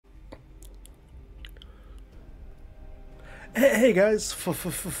Hey guys,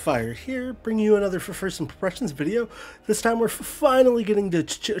 Fire here, bringing you another first impressions video. This time we're finally getting to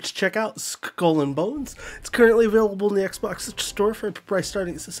check out Skull and Bones. It's currently available in the Xbox store for a price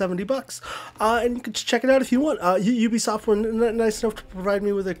starting at $70, and you can check it out if you want. Ubisoft were nice enough to provide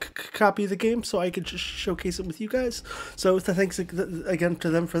me with a copy of the game so I could just showcase it with you guys. So thanks again to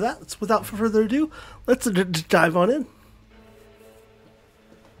them for that. Without further ado, let's dive on in.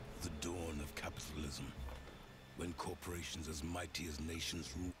 When corporations as mighty as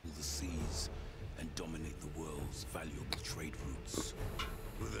nations rule the seas and dominate the world's valuable trade routes.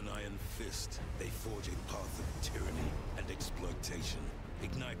 With an iron fist, they forge a path of tyranny and exploitation,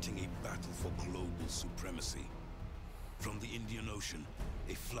 igniting a battle for global supremacy. From the Indian Ocean,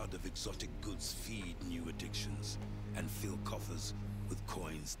 a flood of exotic goods feed new addictions and fill coffers with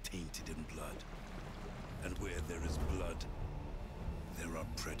coins tainted in blood. And where there is blood, there are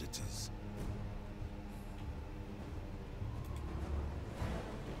predators.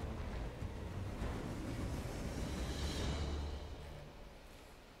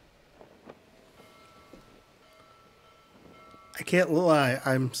 I can't lie,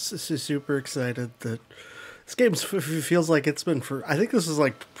 I'm super excited that this game feels like it's been for... I think this is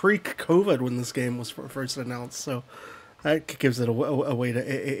like pre-COVID when this game was first announced, so that gives it a way to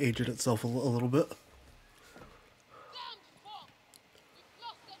age it itself a little bit.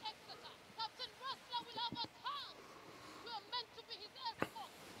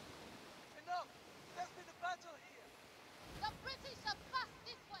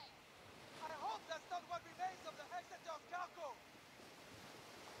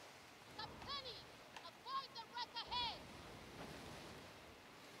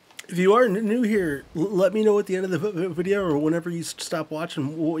 If you are new here, let me know at the end of the video or whenever you stop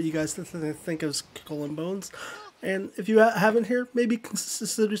watching what you guys think of Skull and Bones. And if you haven't here, maybe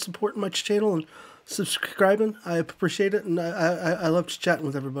consider supporting my channel and subscribing. I appreciate it, and I love chatting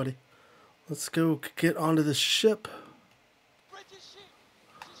with everybody. Let's go get onto the ship.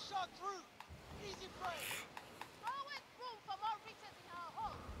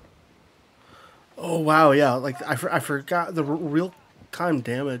 Oh wow, yeah, like I forgot the real time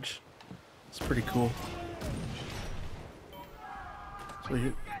damage. It's pretty cool. So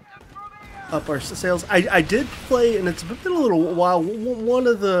we up our sales. I did play, and it's been a little while, one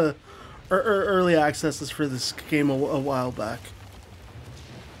of the early accesses for this game a while back.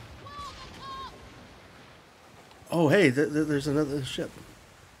 Oh hey, there's another ship.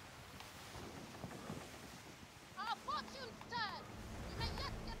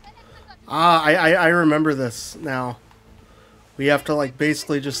 I remember this now. We have to like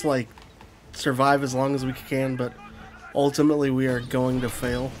basically just like survive as long as we can, but ultimately we are going to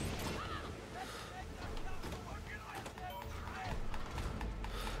fail.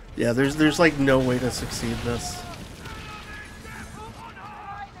 Yeah, there's like no way to succeed this.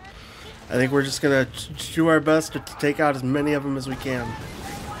 I think we're just gonna do our best to take out as many of them as we can.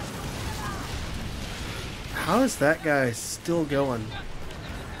 How is that guy still going?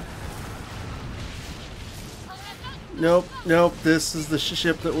 Nope, nope, this is the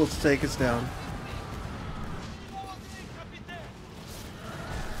ship that will take us down.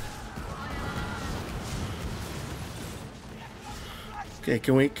 Okay,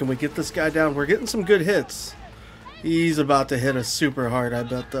 can we get this guy down? We're getting some good hits. He's about to hit us super hard, I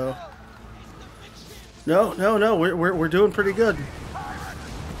bet though. No, we're doing pretty good.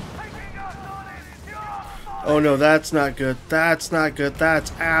 Oh no, that's not good. That's not good.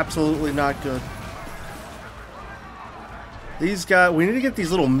 That's absolutely not good. These guys, we need to get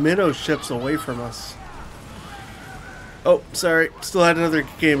these little minnow ships away from us. Oh, sorry, still had another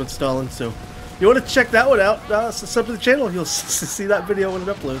game installing, so you want to check that one out, sub to the channel, you'll see that video when it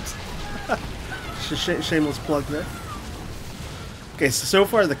uploads. Shameless plug there. Okay, so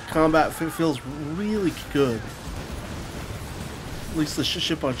far the combat feels really good. At least the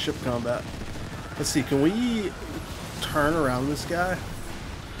ship-on-ship combat. Let's see, can we turn around this guy?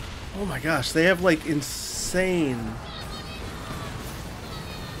 Oh my gosh, they have like insane...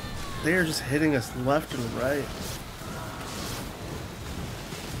 They are just hitting us left and right.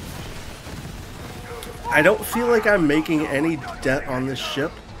 I don't feel like I'm making any dent on this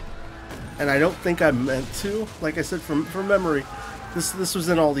ship, and I don't think I meant to. Like I said, from memory, this was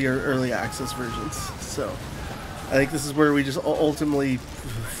in all the early access versions, so I think this is where we just ultimately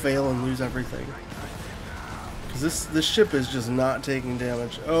fail and lose everything. Because this ship is just not taking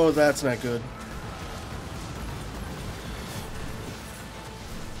damage. Oh, that's not good.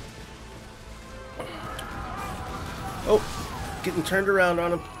 Oh, getting turned around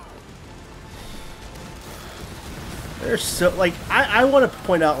on him. They're so, like, I want to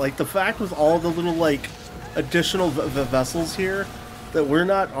point out, like, the fact with all the little, like, additional vessels here that we're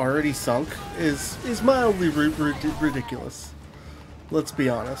not already sunk is mildly ridiculous. Let's be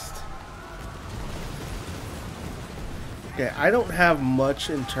honest. Okay, I don't have much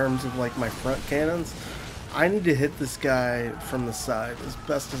in terms of like my front cannons. I need to hit this guy from the side as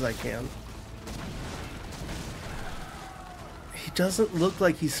best as I can. He doesn't look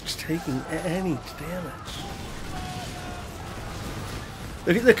like he's taking any damage.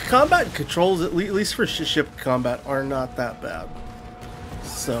 The combat controls, at least for ship combat, are not that bad.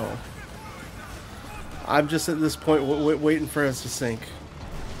 So, I'm just at this point waiting for us to sink.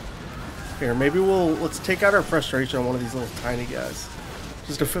 Here, maybe let's take out our frustration on one of these little tiny guys.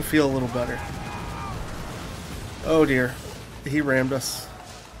 Just to feel a little better. Oh dear. He rammed us.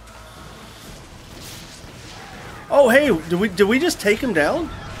 Oh hey, did we just take him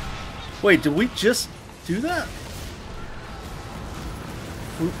down? Wait, did we just do that?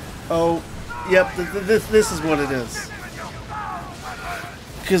 Oh, yep, this is what it is.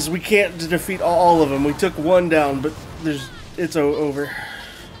 Because we can't defeat all of them. We took one down, but it's over.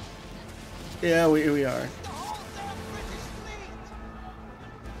 Yeah, we are.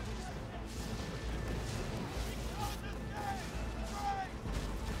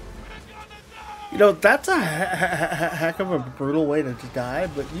 You know, that's a heck of a brutal way to die,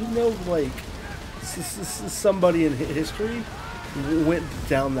 but you know, like, somebody in history went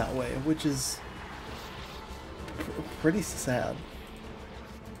down that way, which is pretty sad.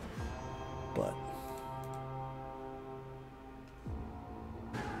 But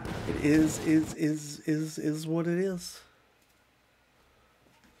it is what it is.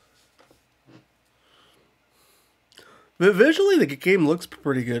 But visually, the game looks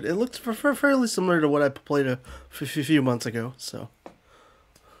pretty good. It looks fairly similar to what I played a few months ago. So.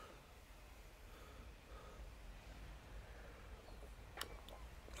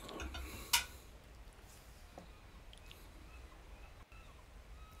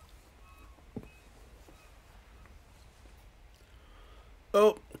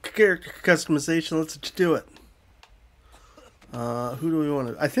 Oh, character customization. Let's do it. Who do we want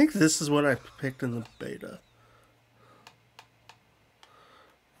to? I think this is what I picked in the beta.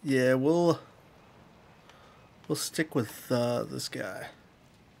 Yeah, we'll stick with this guy.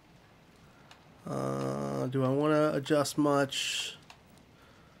 Do I want to adjust much?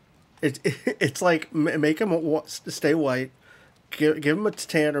 It's like make him stay white, give him a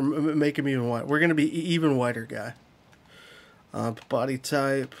tan, or make him even white. We're gonna be even whiter guy. Body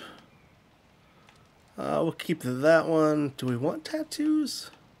type. We'll keep that one. Do we want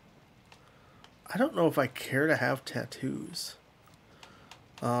tattoos? I don't know if I care to have tattoos.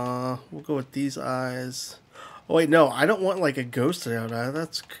 We'll go with these eyes. Oh wait, no, I don't want like a ghosted out eye.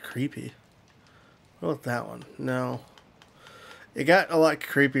 That's creepy. What about that one? No. It got a lot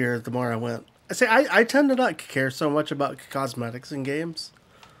creepier the more I went. I tend to not care so much about cosmetics in games.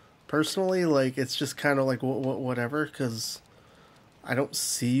 Personally, like, it's just kind of like whatever, because I don't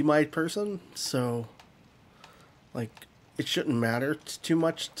see my person, so like it shouldn't matter too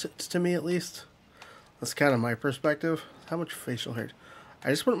much to me, at least. That's kind of my perspective. How much facial hair? I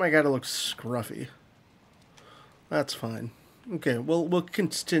just want my guy to look scruffy. That's fine. Okay, we'll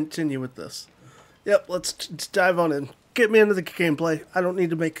continue with this. Yep, let's dive on in. Get me into the gameplay. I don't need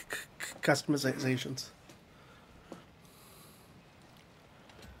to make customizations.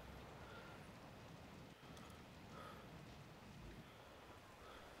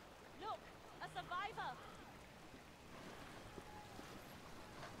 Look, a survivor.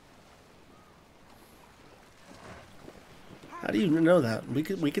 How do you know that? We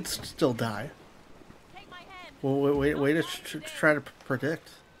could still die. Take my hand. Well, wait to try to predict.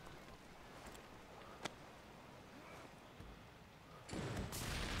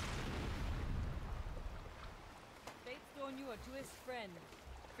 Fate's thrown you a twist, friend.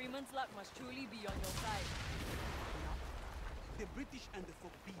 Freeman's luck must truly be on your side. The British and the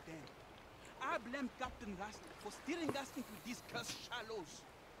folk be them. I blame Captain Rust for steering us into these cursed shallows.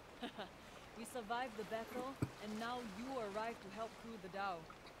 We survived the battle, and now you arrive to help crew the dhow.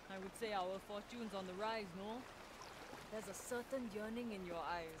 I would say our fortune's on the rise, no? There's a certain yearning in your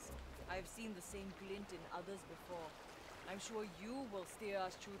eyes. I've seen the same glint in others before. I'm sure you will steer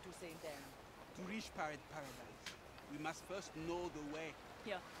us true to St. Anne. To reach paradise, we must first know the way.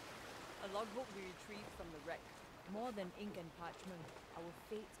 Here, a logbook we retrieved from the wreck. More than ink and parchment, our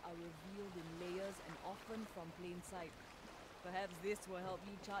fates are revealed in layers and often from plain sight. Perhaps this will help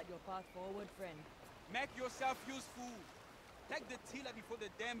you chart your path forward, friend. Make yourself useful. Take the tiller before the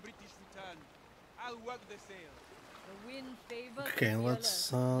damn British return. I'll work the sail. The wind favors the Okay,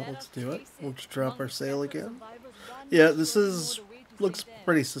 let's fearless. do it. chase We'll just drop our Amongst sail desperate again. survivors, one Yeah, must this surely know is the way to looks St. Anne.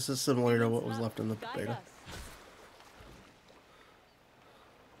 pretty similar to what was Freeman's left in the luck, guide beta. us.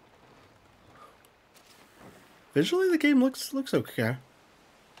 Visually, the game looks okay.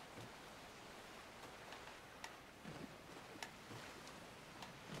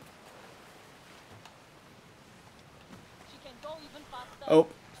 She can go even faster. Oh,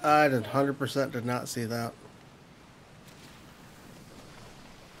 I did 100% did not see that.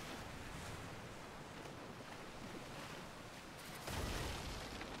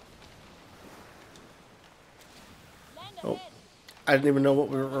 Land Oh, ahead. I didn't even know what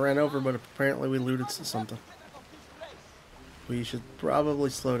we ran over, but apparently we looted something. We should probably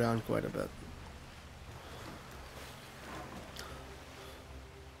slow down quite a bit.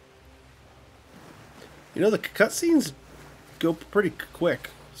 You know, the cutscenes go pretty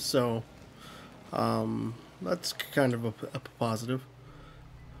quick, so that's kind of a positive.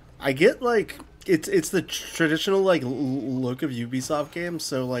 I get like it's the traditional like look of Ubisoft games,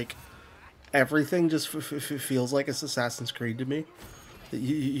 so like everything just feels like it's Assassin's Creed to me that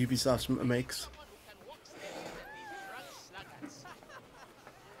Ubisoft makes.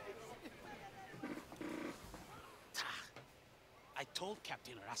 I told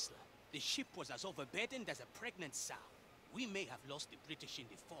Captain Rassler the ship was as overburdened as a pregnant sow. We may have lost the British in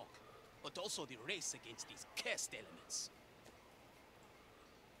the fog, but also the race against these cursed elements.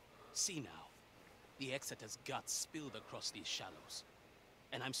 See now, the Exeter's guts spilled across these shallows,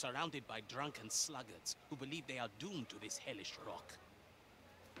 and I'm surrounded by drunken sluggards who believe they are doomed to this hellish rock.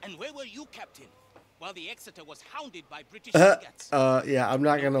 And where were you, Captain, while the Exeter was hounded by British frigates? Yeah, I'm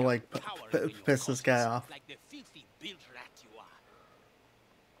not gonna like piss this guy off. Like the filthy built rat you are.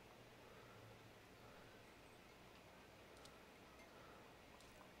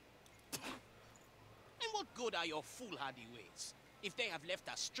 And what good are your foolhardy ways if they have left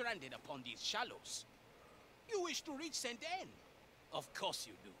us stranded upon these shallows? You wish to reach St. Anne? Of course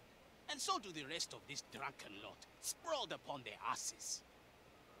you do. And so do the rest of this drunken lot, sprawled upon their asses.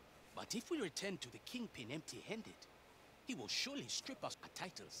 But if we return to the Kingpin empty-handed, he will surely strip us of our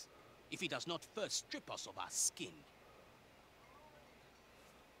titles, if he does not first strip us of our skin.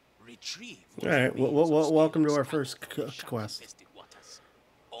 Retrieve. All right, welcome to our first quest. Waters.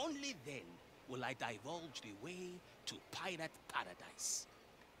 Only then will I divulge the way to pirate paradise.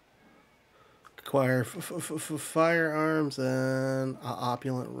 Acquire firearms and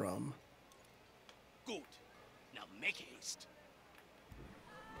opulent rum. Good. Now make haste.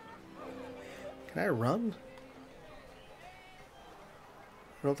 Can I run?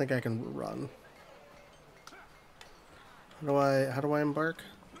 I don't think I can run. How do I embark?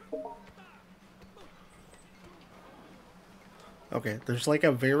 Okay, there's like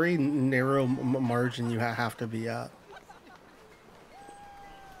a very narrow margin you have to be at.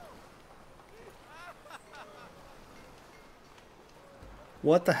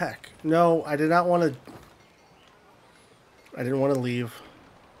 What the heck? No, I did not want to. I didn't want to leave.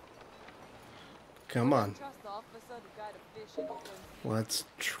 Come on. Trust the officer to guide a fish in open sea. Let's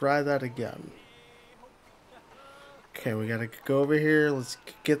try that again. Okay, we gotta go over here. Let's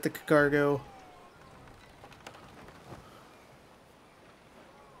get the cargo.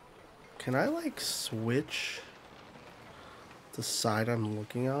 Can I like switch the side I'm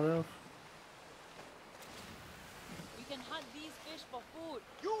looking out of? We can hunt these fish for food.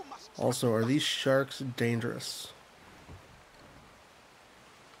 You must Also, are these sharks dangerous?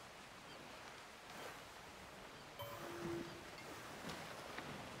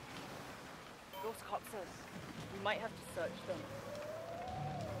 Those corpses. We might have to search them.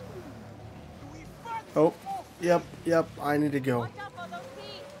 Oh, yep, I need to go. Watch out for those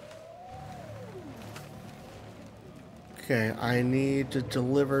teeth. Okay, I need to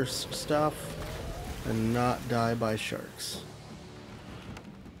deliver stuff and not die by sharks.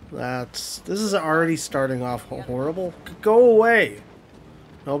 This is already starting off horrible. Go away!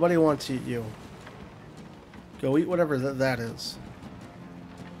 Nobody wants to eat you. Go eat whatever that is.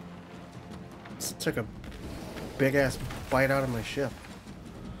 This took a big ass bite out of my ship.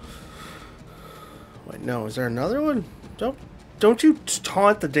 Wait, no, is there another one? Don't you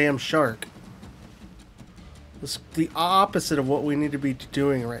taunt the damn shark. This is the opposite of what we need to be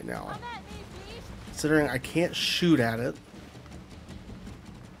doing right now. Come at me, please. Considering I can't shoot at it.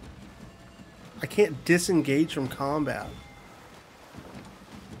 I can't disengage from combat.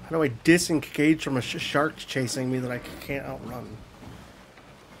 How do I disengage from a shark chasing me that I can't outrun?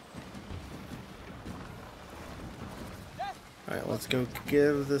 Alright, let's go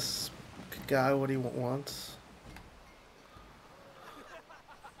give this guy what he wants.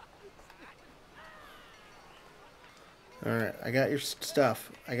 Alright, I got your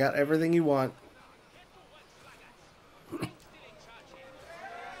stuff. I got everything you want.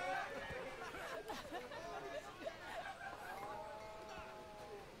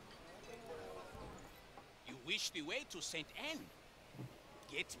 wish the way to St. Anne?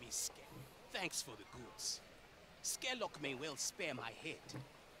 Get me, Skell. Thanks for the goods. Skellock may well spare my head,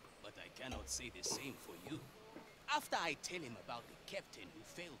 but I cannot say the same for you. After I tell him about the captain who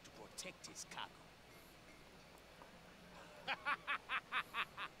failed to protect his cargo.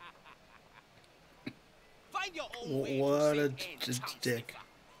 Find your own way What to a St. Anne, chump dick.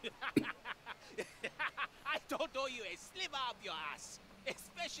 sniffer. I don't owe you a sliver of your ass,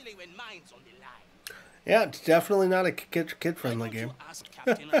 especially when mine's on the line. Yeah, it's definitely not a kid-friendly Why don't game. you ask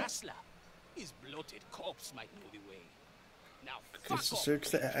Captain Rassler? His bloated corpse might know the way. Now, Okay, fuck so off,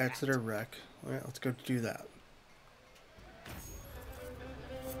 search the Major Exeter Rat. wreck. Alright, let's go do that.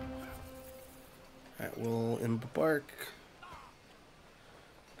 Alright, we'll embark.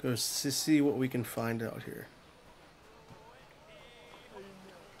 Go see what we can find out here.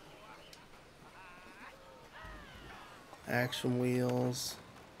 Action wheels.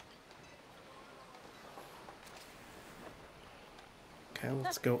 Okay,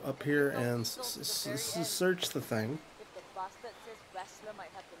 let's go up here and search the thing. If the bastard says Rassler might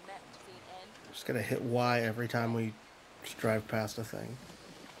have the map to St. Anne, Just gotta hit Y every time we drive past a thing.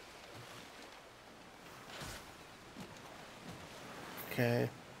 Okay.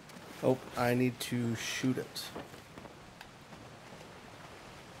 Oh, I need to shoot it.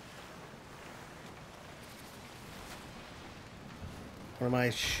 What am I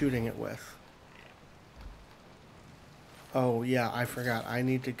shooting it with? Oh, yeah, I forgot. I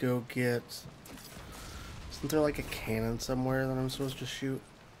need to go get... Isn't there like a cannon somewhere that I'm supposed to shoot?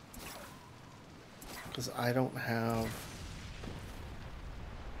 Because I don't have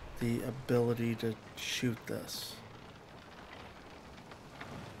the ability to shoot this.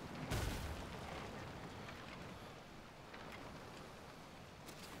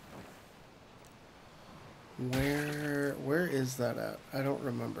 Where is that at? I don't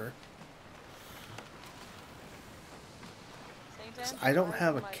remember. St. 'Cause Anne's I don't the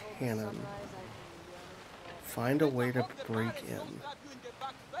have a last time I hold the cannon. sunrise I've been yearning for. Find a way to break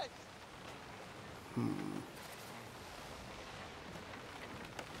in.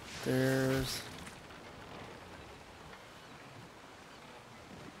 There's...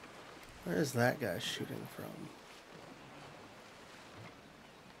 Where is that guy shooting from?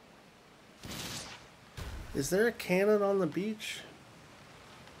 Is there a cannon on the beach?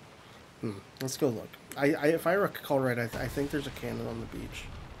 Let's go look. If I recall right, I think there's a cannon on the beach.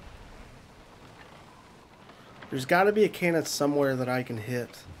 There's got to be a cannon somewhere that I can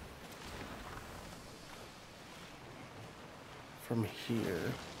hit from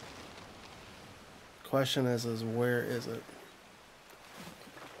here. Question is where is it?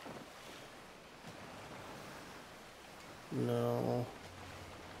 No.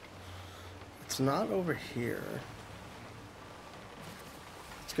 It's not over here.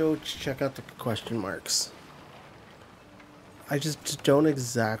 Let's go check out the question marks. I just don't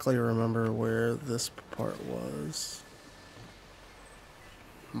exactly remember where this part was.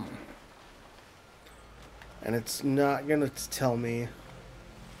 And it's not gonna tell me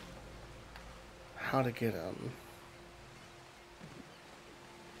how to get in.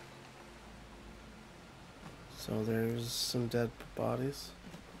 So there's some dead bodies.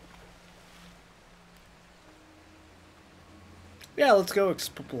 Yeah, let's go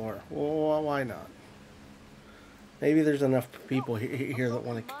explore. Well, why not? Maybe there's enough people here that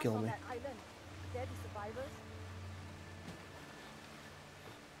want to kill me. Dead survivors?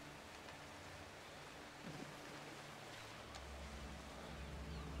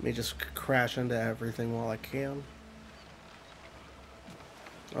 Let me just crash into everything while I can.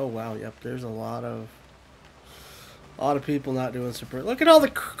 Oh wow, yep, there's a lot of people not doing super. Look at all the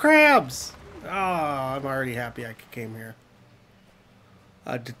crabs! Oh, I'm already happy I came here.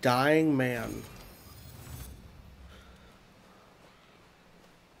 A dying man.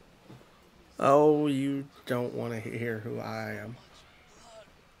 Oh, you don't want to hear who I am.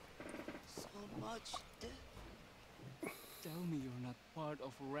 So much death. Tell me you're not part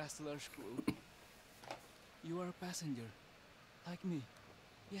of Rassler's crew. You are a passenger, like me.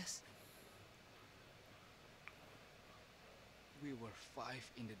 Yes. We were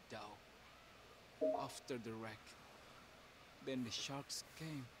 5 in the dhow after the wreck. Then the sharks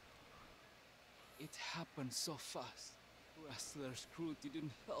came. It happened so fast. Rassler's crew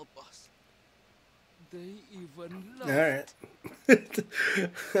didn't help us. They even left. Alright. It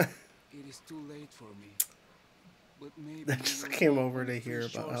is too late for me. But maybe I you just will came go over on to the hear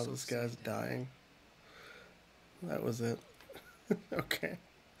free about how shores this of guy's St. Anne. dying. That was it. Okay.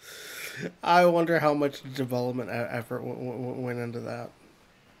 I wonder how much development effort went into that.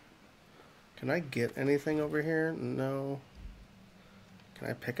 Can I get anything over here? No. Can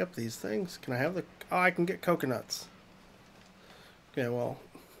I pick up these things? Can I have the... Oh, I can get coconuts. Okay, well...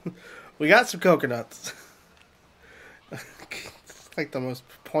 we got some coconuts. It's like the most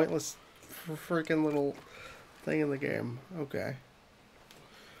pointless freaking little thing in the game. Okay.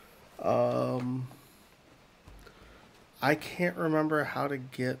 I can't remember how to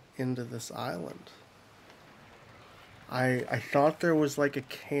get into this island. I thought there was like a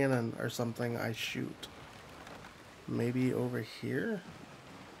cannon or something I shoot. Maybe over here?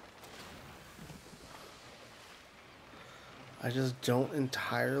 I just don't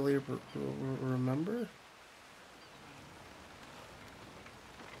entirely remember.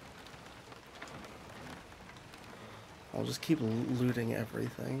 I'll just keep looting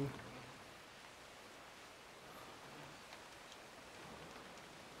everything.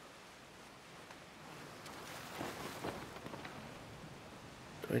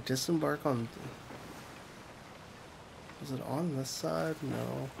 Do I disembark on... Is it on this side?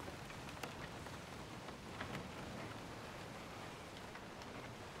 No.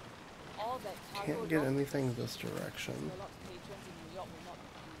 Can't get anything this direction.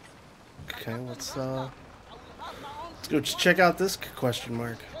 Okay, let's go check out this question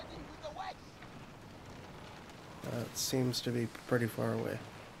mark. That seems to be pretty far away.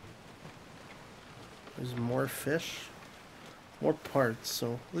 There's more fish, more parts,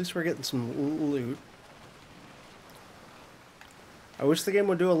 so at least we're getting some loot. I wish the game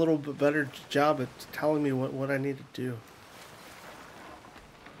would do a little bit better job at telling me what I need to do.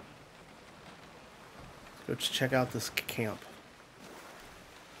 Let's go check out this camp.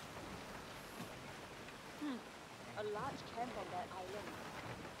 A large camp on that island.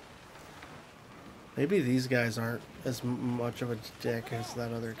 Maybe these guys aren't as much of a dick as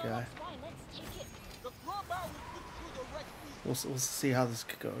that other guy. We'll see how this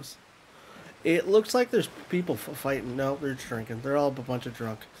goes. It looks like there's people fighting. No, they're drinking. They're all a bunch of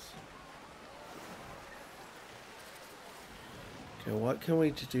drunks. Okay, what can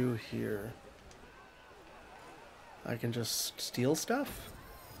we do here? I can just steal stuff?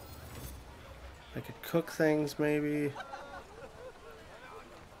 I could cook things, maybe.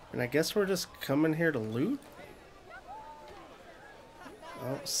 And I guess we're just coming here to loot? I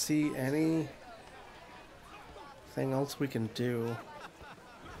don't see anything else we can do.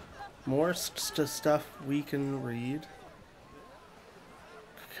 More stuff we can read.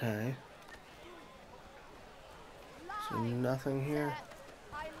 Okay. So nothing here.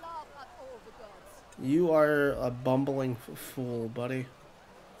 You are a bumbling fool, buddy.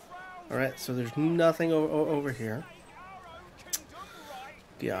 Alright, so there's nothing over here.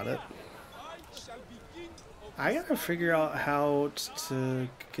 Got it. I gotta figure out how to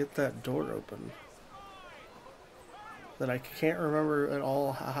get that door open. That I can't remember at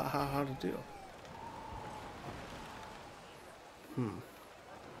all how to do.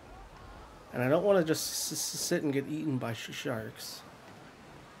 And I don't want to just sit and get eaten by sharks.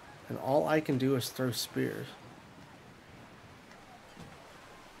 And all I can do is throw spears.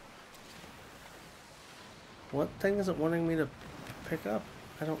 What thing is it wanting me to pick up?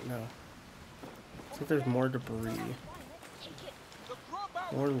 I don't know. I think there's more debris.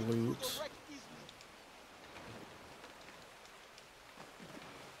 More loot.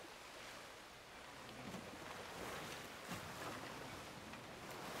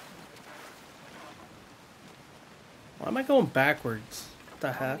 Why am I going backwards? What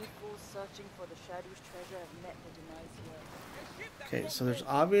the heck? Okay, so there's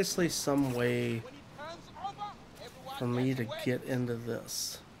obviously some way for me to get into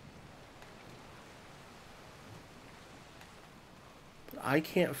this. But I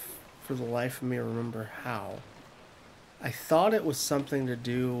can't for the life of me remember how. I thought it was something to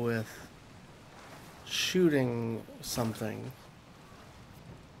do with shooting something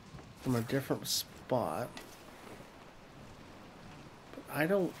from a different spot. But I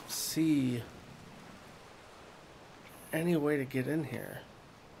don't see any way to get in here.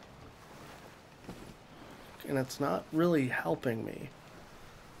 And it's not really helping me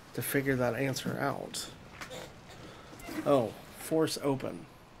to figure that answer out. Oh, force open.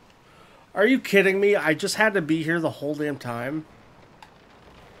 Are you kidding me? I just had to be here the whole damn time.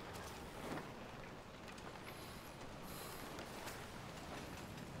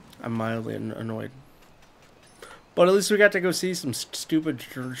 I'm mildly annoyed. But at least we got to go see some stupid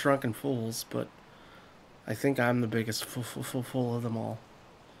drunken fools, but I think I'm the biggest fool of them all.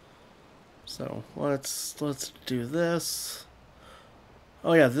 So let's do this.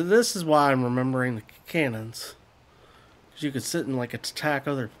 Oh yeah, this is why I'm remembering the cannons. Because you could sit and like attack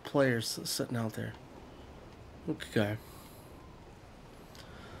other players sitting out there. Okay.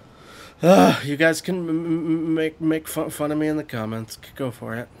 You guys can make fun of me in the comments. Go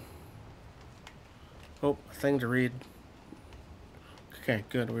for it. Oh, a thing to read. Okay,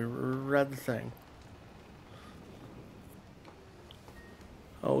 good. We read the thing.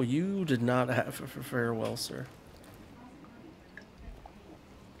 Oh, you did not have fare well, sir.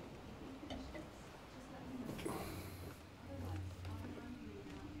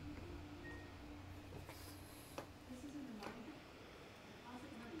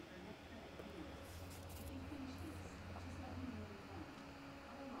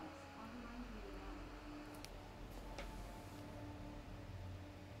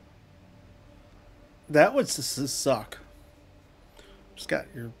 That would suck. Just got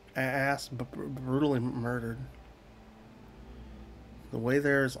your ass brutally murdered. The way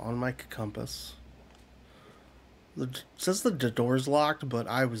there is on my compass. It says the door's locked, but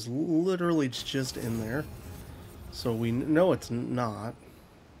I was literally just in there. So we know it's not.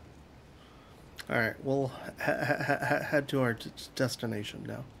 Alright, we'll head to our destination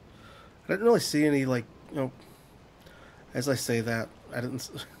now. I didn't really see any, like, you know, as I say that, I didn't,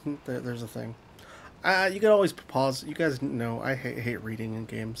 there's a thing. You can always pause. You guys know I hate reading in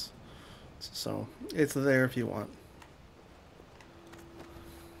games. So, it's there if you want.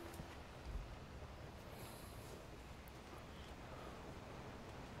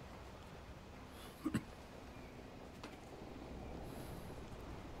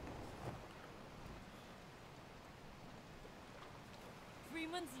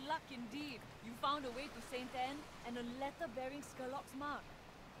 Freeman's luck indeed. You found a way to St. Anne and a letter bearing Skurlock's mark.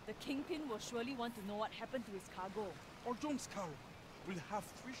 The Kingpin will surely want to know what happened to his cargo. Or don't scowl. We'll have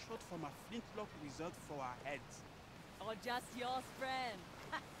 3 shots from a flintlock reserved for our heads. Or just yours, friend.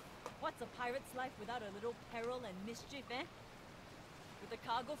 What's a pirate's life without a little peril and mischief, eh? With the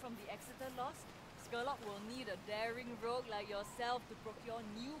cargo from the Exeter lost, Skurlock will need a daring rogue like yourself to procure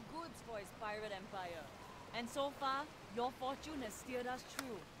new goods for his pirate empire. And so far, your fortune has steered us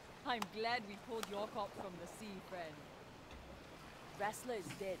true. I'm glad we pulled your corpse from the sea, friend. Wrestler is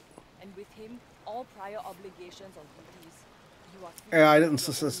dead, and with him, all prior obligations or duties. You are free. Yeah, I didn't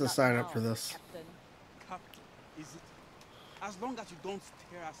sign up for this. Captain. Captain, is it? As long as you don't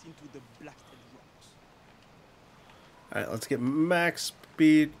tear us into the blasted rocks. Alright, let's get max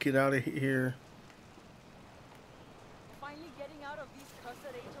speed, get out of here. Finally getting out of these cursed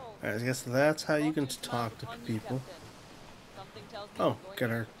atolls. Alright, I guess that's how you can talk to people. Oh,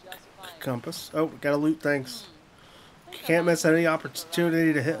 got our compass. Oh, we gotta loot things. Can't miss any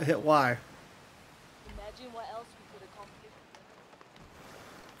opportunity to hit Y. Imagine what else we could accomplish.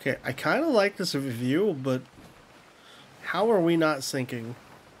 Okay, I kind of like this view, but how are we not sinking?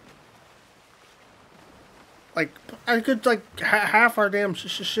 Like, I could, like, half our damn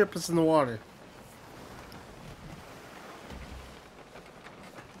ship is in the water.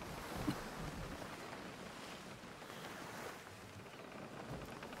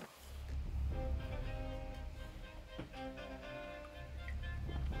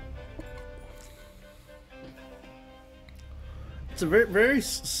 It's a very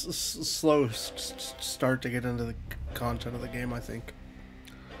slow start to get into the content of the game, I think.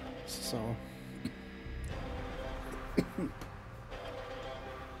 So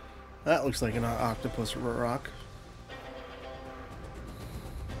that looks like an octopus rock.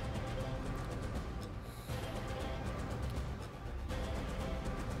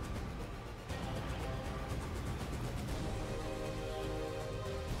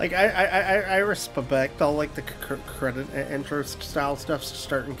 Like, I respect all, like, the credit intro style stuff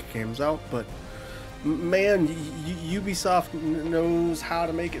starting games out, but man, Ubisoft knows how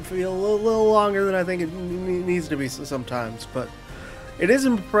to make it feel a little longer than I think it needs to be sometimes. But it is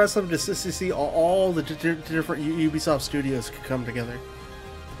impressive to see all the different Ubisoft studios come together.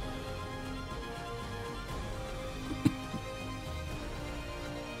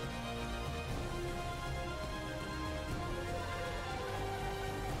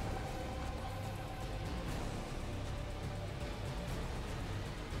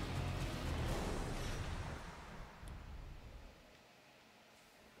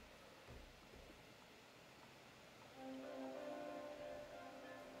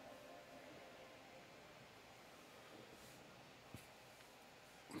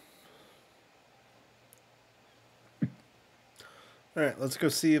 Alright, let's go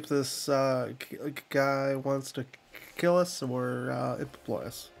see if this guy wants to kill us or employ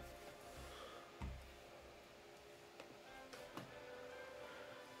us.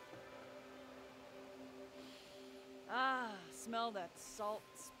 Ah, smell that salt,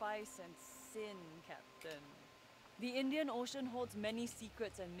 spice, and sin, Captain. The Indian Ocean holds many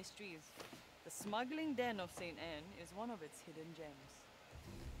secrets and mysteries. The smuggling den of St. Anne is one of its hidden gems.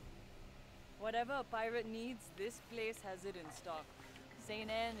 Whatever a pirate needs, this place has it in stock. St.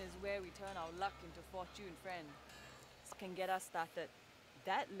 Anne is where we turn our luck into fortune, friend. This can get us started.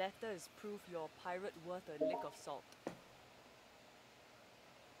 That letter is proof you're a pirate worth a lick of salt.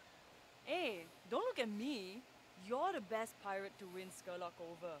 Hey, don't look at me. You're the best pirate to win Skurlock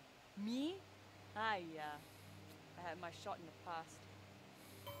over. Me? Ah, yeah. I had my shot in the past.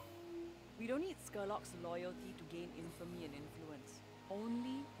 We don't need Skurlock's loyalty to gain infamy and influence.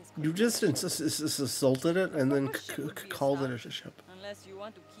 Only his... You just assaulted it and then Proper ship would be a called it start. a ship. Unless you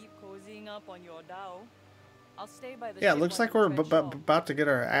want to keep cozying up on your dhow. I'll stay by the Yeah, it ship looks on like the we're treadshore. about to get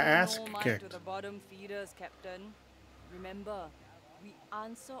our ass No mind kicked. to the bottom feeders, Captain. Remember, we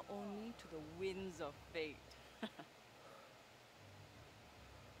answer only to the winds of fate.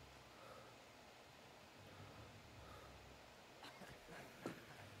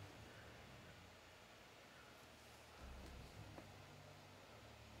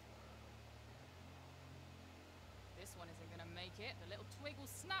 This one isn't gonna make it. The little twig will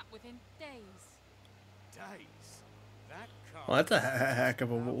snap within days. Days? That can't... Well, that's a heck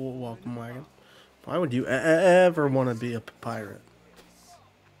of a welcome wagon. Why would you ever want to be a pirate?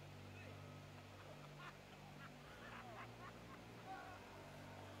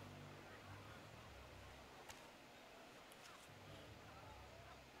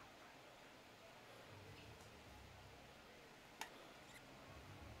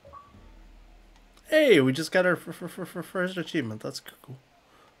 Hey, we just got our first achievement. That's cool.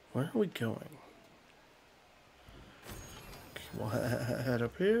 Where are we going? Okay, we'll head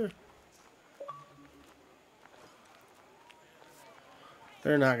up here.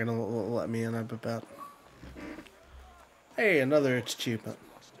 They're not gonna let me in, I bet. Hey, another achievement.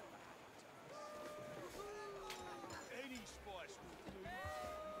 Any spice will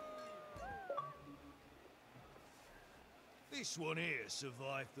do. This one here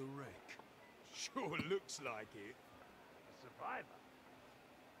survived the wreck. Sure looks like it. A survivor.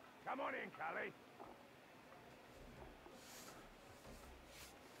 Come on in, Callie.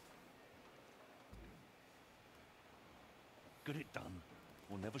 Get it done.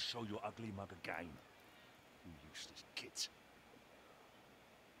 We'll never show your ugly mug again. You useless git.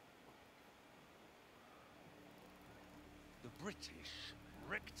 The British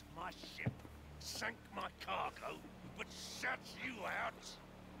wrecked my ship, sank my cargo, but shut you out.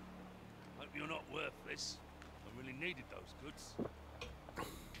 Hope you're not worthless. I really needed those goods.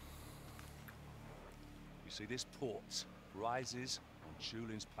 You see, this port rises on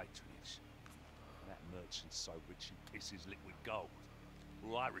Julian's patronage. That merchant's so rich he pisses liquid gold.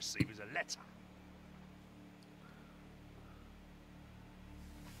 All I receive is a letter.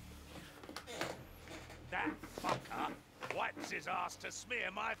 That fucker wipes his ass to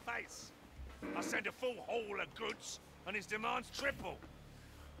smear my face. I send a full haul of goods, and his demands triple.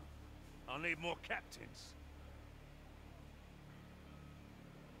 I'll need more captains.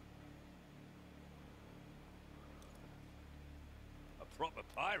 A proper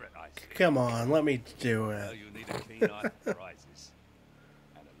pirate, I see. Come on, let me do Well, it. you need a keen eye for prizes.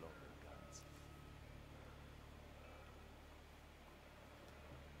 And a lot of guns.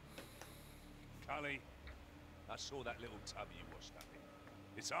 Cully, I saw that little tub you washed up in.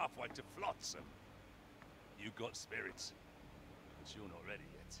 It's halfway to Flotsam. You got spirits, but you're not ready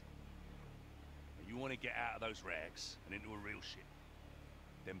yet. And you want to get out of those rags and into a real ship.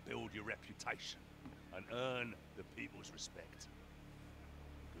 Then build your reputation and earn the people's respect.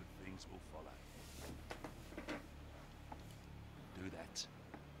 Good things will follow. Do that,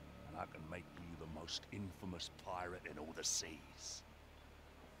 and I can make you the most infamous pirate in all the seas.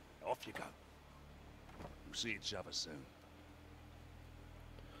 Off you go. We'll see each other soon.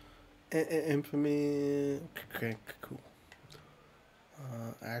 Infamy. Okay, cool.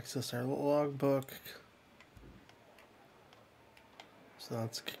 Access our logbook. So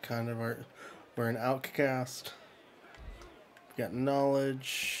that's kind of our. We're an outcast. We got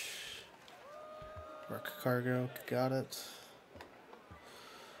knowledge. Work cargo. Got it.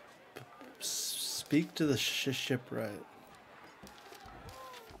 Speak to the shipwright.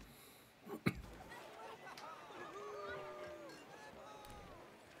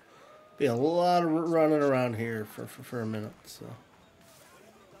 Be a lot of running around here for a minute, so.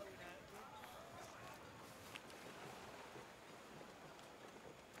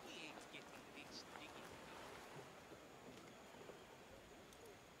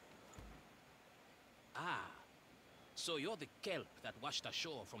 Ah, so you're the kelp that washed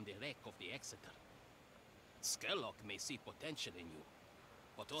ashore from the wreck of the Exeter. Skurlock may see potential in you,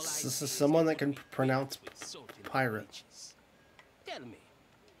 but all I This see is is someone a that can would-be pronounce pirate with salt in their pirate. breeches. Tell me,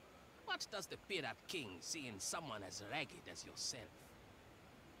 what does the pirate king see in someone as ragged as yourself?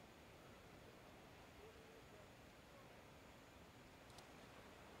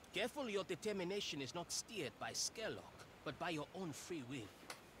 Careful your determination is not steered by Skerlock, but by your own free will.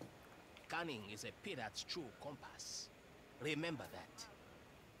 Cunning is a pirate's true compass. Remember that.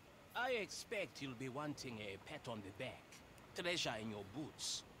 I expect you'll be wanting a pat on the back, treasure in your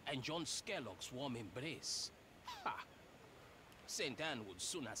boots, and John Skerlock's warm embrace. Ha! St. Anne would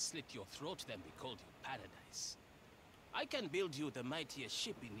sooner slit your throat than be called your paradise. I can build you the mightiest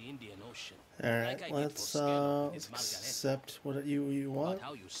ship in the Indian Ocean. Alright, like let's accept what you want. But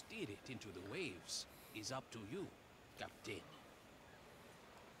how you steer it into the waves is up to you, Captain.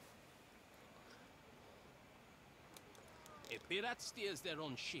 A pirate steers their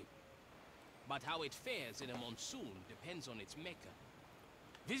own ship, but how it fares in a monsoon depends on its maker.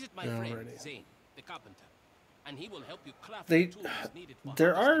 Visit my friend Zane, the carpenter, and he will help you craft the tools needed for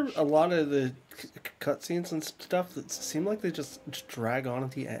there are harvesting a lot of the cutscenes and stuff that seem like they just drag on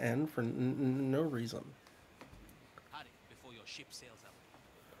at the end for no reason. Hurry before your ship sails up.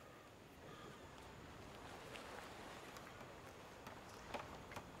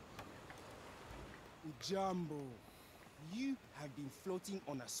 Jumbo, you have been floating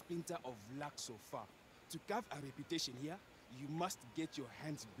on a splinter of luck so far. To carve a reputation here, you must get your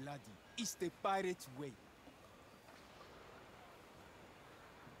hands bloody. It's the pirate way.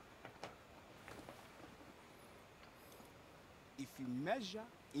 If you measure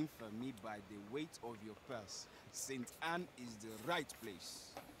infamy by the weight of your purse, St. Anne is the right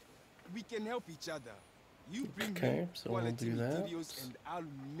place. We can help each other. You bring me so we'll do that. And I'll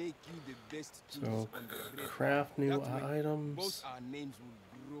make you the best So tools on the craft new that way, items. both our names will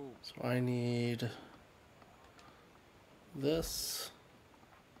grow. So I need this.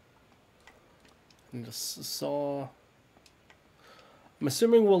 I need a saw. I'm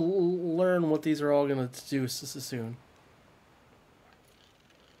assuming we'll learn what these are all going to do soon.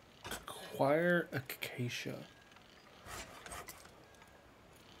 Acquire acacia.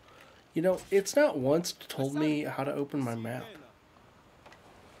 You know, it's not once told me how to open my map.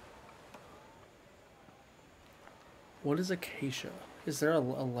 What is acacia? Is there a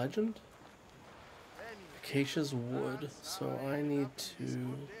legend? Acacia's wood, so I need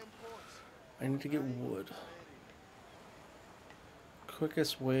to get wood.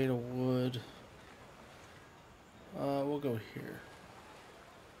 Quickest way to wood. We'll go here.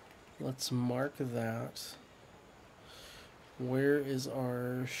 Let's mark that. Where is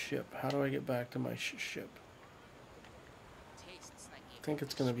our ship? How do I get back to my ship? I think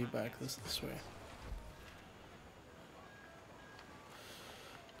it's gonna be back this way.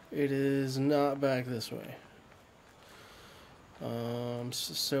 It is not back this way. I'm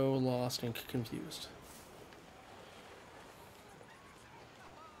so lost and confused.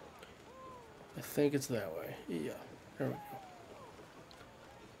 I think it's that way. Yeah, there we go.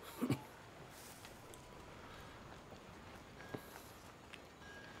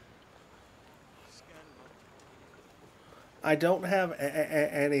 I don't have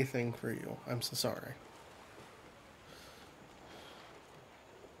anything for you. I'm so sorry.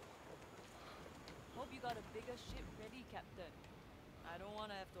 Hope you got a bigger ship ready, Captain. I don't want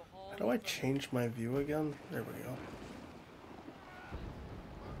to have to haul. How do I change my view again? There we go.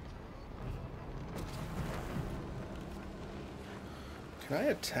 Can I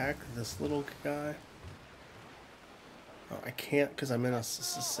attack this little guy? Oh, I can't because I'm in a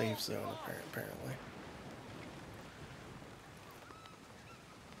safe zone apparently.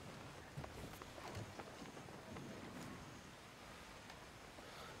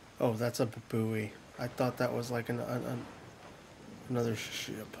 Oh, that's a buoy. I thought that was like another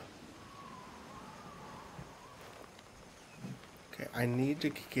ship. Okay, I need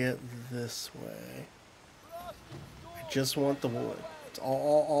to get this way. I just want the wood. It's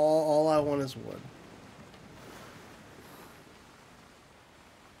all I want is wood.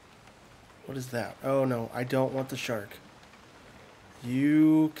 What is that? Oh no, I don't want the shark.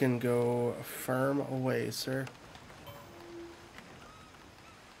 You can go firm away, sir.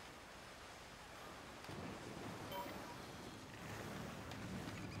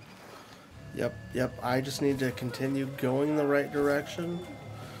 Yep, I just need to continue going in the right direction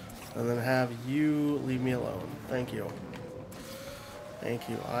and then have you leave me alone. Thank you. Thank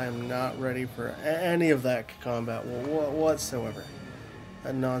you. I am not ready for any of that combat whatsoever.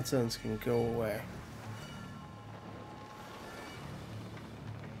 That nonsense can go away.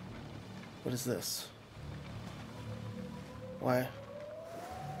 What is this? Why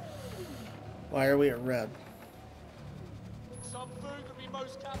are we at red?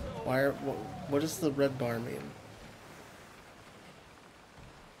 What does the red bar mean?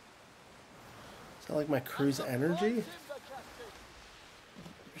 Is that like my crew's energy?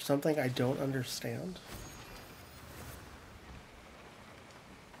 Or something I don't understand?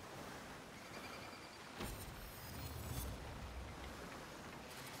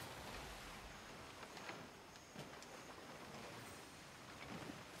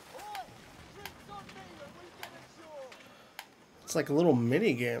 It's like little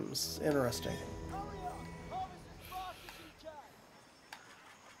mini games. Interesting.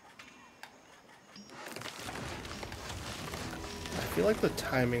 I feel like the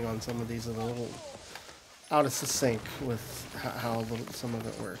timing on some of these is a little out of sync with how some of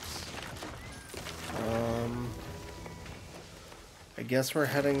it works. I guess we're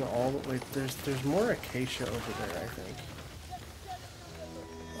heading all the way. There's more acacia over there, I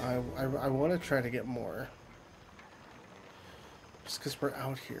think. I want to try to get more. Just because we're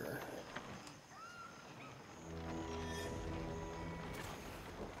out here.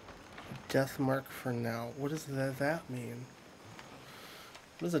 Death mark for now. What does that mean?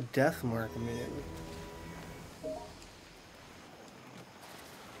 What does a death mark mean?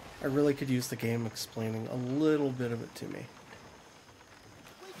 I really could use the game explaining a little bit of it to me.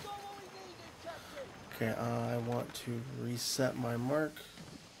 Okay, I want to reset my mark.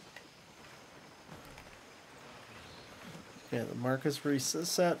 Yeah, the mark is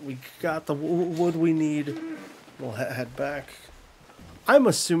reset. We got the wood we need. We'll head back. I'm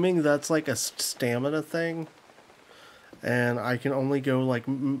assuming that's like a stamina thing. And I can only go like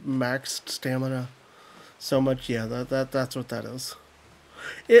max stamina so much. Yeah, that's what that is.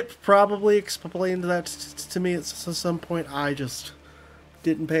 It probably explained that to me at some point. I just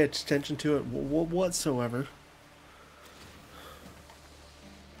didn't pay attention to it whatsoever.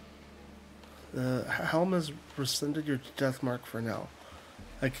 Helm has rescinded your death mark for now.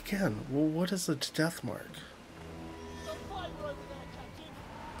 Like, again, well, what is a death mark?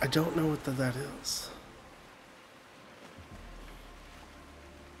 I don't know what that is.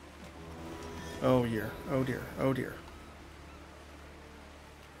 Oh dear, oh dear, oh dear.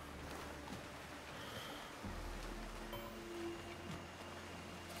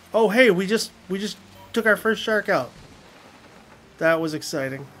 Oh hey, we just took our first shark out. That was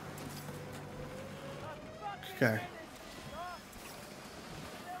exciting. Okay.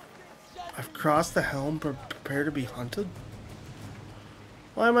 I've crossed the helm, prepare to be hunted?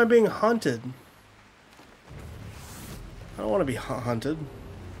 Why am I being hunted? I don't want to be hunted. I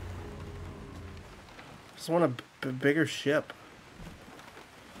just want a bigger ship.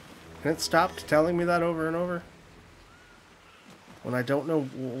 Can it stop telling me that over and over? When I don't know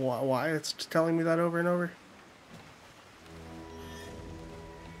why it's telling me that over and over?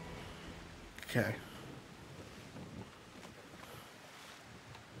 Okay.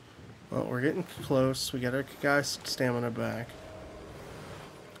 Well, we're getting close. We got our guy's stamina back.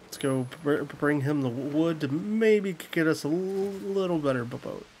 Let's go bring him the wood to maybe get us a little better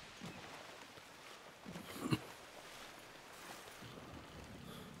boat.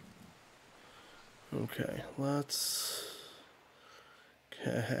 Okay, let's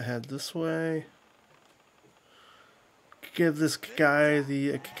head this way. Give this guy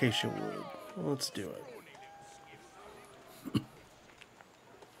the acacia wood. Let's do it.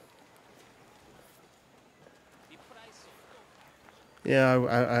 Yeah,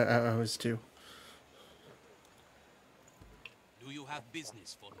 I was too. Do you have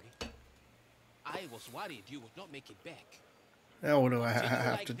business for me? I was worried you would not make it back. Now what do I Continue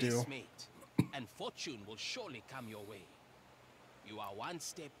have like to this, do? mate, and fortune will surely come your way. You are one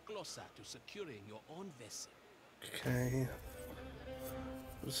step closer to securing your own vessel. Okay.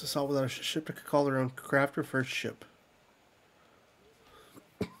 This is all without a ship to call their own craft or first ship.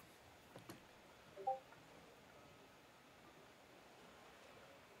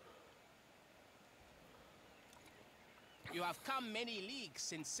 You have come many leagues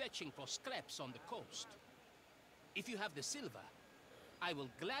since searching for scraps on the coast. If you have the silver, I will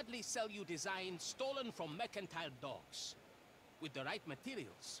gladly sell you designs stolen from mercantile docks. With the right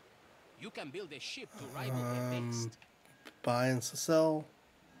materials, you can build a ship to rival their best. Buy and sell.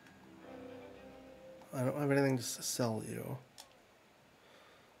 I don't have anything to sell you.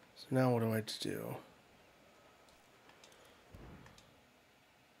 So now what do I do?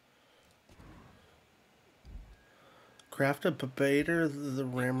 Craft a baiter, the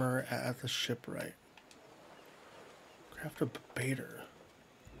rammer at the shipwright. Craft a baiter.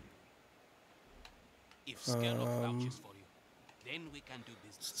 If Skerlock vouches for you, then we can do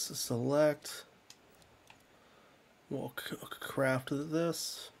business. Select. We'll craft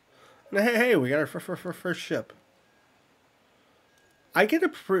this. And hey, we got our first ship. I can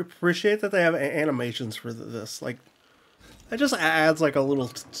appreciate that they have animations for this. Like, it just adds like a little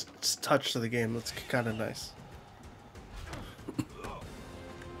touch to the game. That's kind of nice.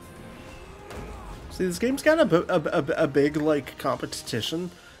 See, this game's got a big like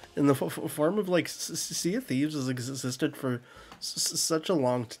competition in the form of like Sea of Thieves has existed for such a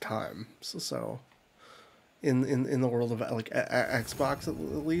long time. So in the world of like Xbox at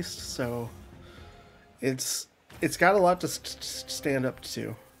least, so it's It's got a lot to stand up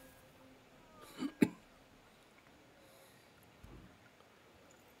to.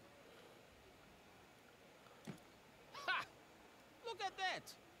 Ha! Look at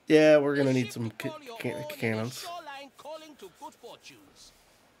that. Yeah, we're gonna A need ship some you call your own and a cannons. shoreline calling to good fortunes.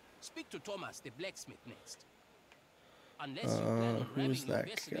 Speak to Thomas, the blacksmith, next. Unless you plan on Who's ramming your that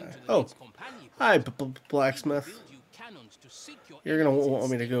vessel guy? into the Oh, next companion hi, port, blacksmith. he will build you cannons to sink your You're gonna enemies want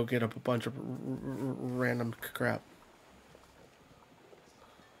me to instead. go get up a bunch of random crap.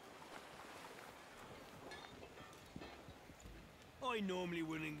 I normally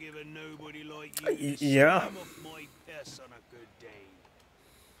wouldn't give a nobody like you the Yeah. slam off my piss on a good day.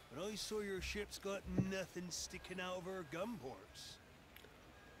 But I saw your ship's got nothing sticking out of her gun ports.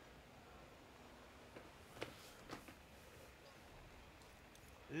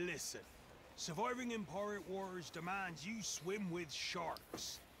 Listen, surviving in pirate wars demands you swim with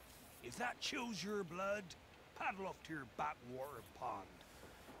sharks. If that chills your blood, paddle off to your backwater pond.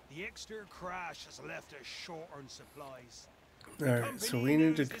 The extra crash has left us short on supplies. Alright, so we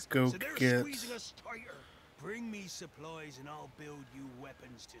need to go so they're get... squeezing us tighter. Bring me supplies and I'll build you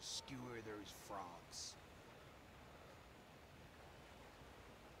weapons to skewer those frogs.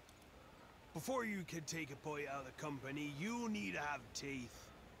 Before you can take a bite out of the company, you'll need to have teeth.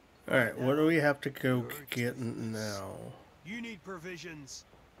 Alright, what do we have to go get now? You need provisions.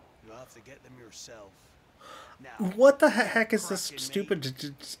 You'll have to get them yourself. Now, What the heck is this cracking, stupid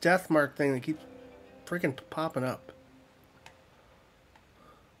mate. death mark thing that keeps freaking popping up?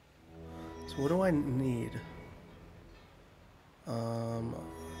 So what do I need?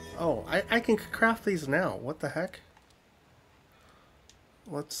 Oh, I can craft these now. What the heck?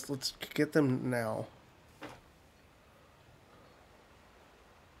 Let's get them now.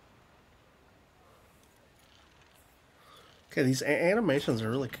 Okay, these animations are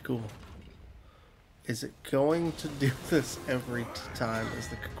really cool. Is it going to do this every time is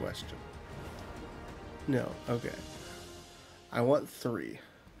the question. No, okay. I want 3.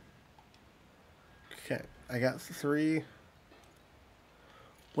 Okay, I got 3.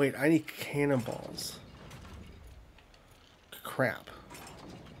 Wait, I need cannonballs. Crap.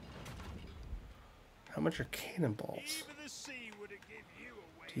 How much are cannonballs? Even the sea would have give you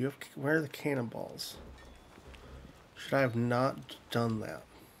away. Do you have... Where are the cannonballs? Should I have not done that?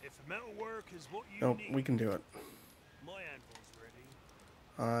 If metalwork is what you Nope, need, we can do it. my anvil's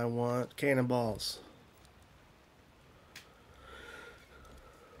ready. I want cannonballs.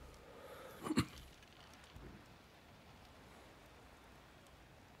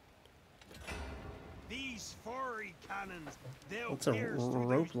 These furry cannons, they'll What's a pierce through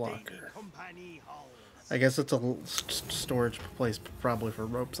rope those dainty locker? company hulls. I guess it's a storage place probably for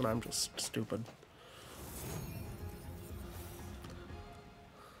ropes and I'm just stupid.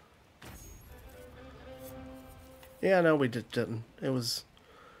 Yeah, no, we didn't. It was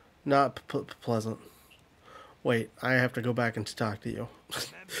not pleasant. Wait, I have to go back and talk to you.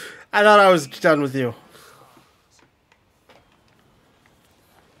 I thought I was done with you.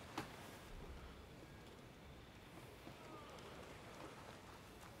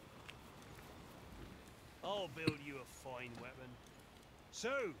 I'll build you a fine weapon.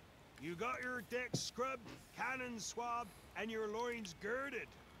 So, you got your decks scrubbed, cannons swabbed, and your loins girded.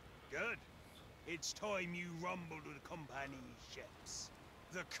 Good. It's time you rumble to the company ships.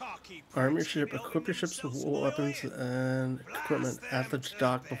 The cocky Arm your pricks ship, keep helping equip your ships with themselves to my weapons iron. and equipment Blast at the them to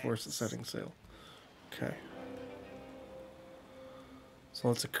dock before bits. setting sail. Okay. So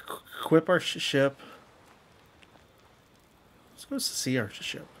let's equip our ship. Let's go see our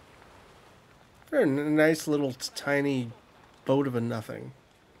ship. They're a nice little tiny boat of a nothing.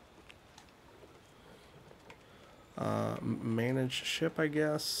 Manage ship, I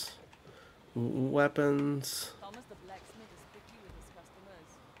guess. Weapons. Thomas the blacksmith is picky with his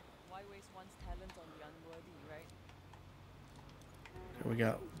customers. Why waste one's talent on the unworthy, right? Here we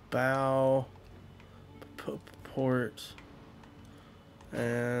got bow, port,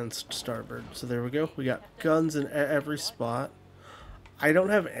 and starboard. So there we go. We got guns in every spot. I don't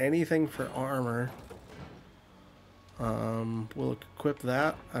have anything for armor. We'll equip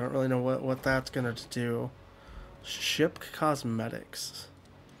that. I don't really know what that's gonna do. Ship cosmetics.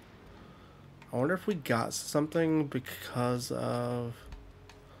 I wonder if we got something because of...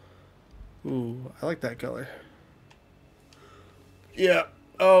 Ooh, I like that color. Yeah.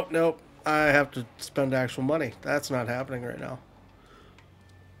 Oh, nope. I have to spend actual money. That's not happening right now.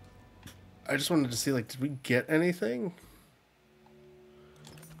 I just wanted to see, like, did we get anything?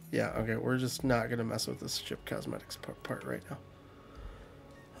 Yeah, okay. We're just not going to mess with this ship cosmetics part right now.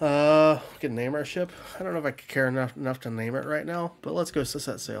 We can name our ship. I don't know if I care enough to name it right now, but let's go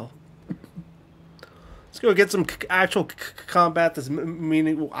set sail. Let's go get some actual combat that's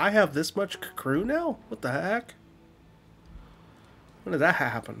meaning. I have this much crew now? What the heck? When did that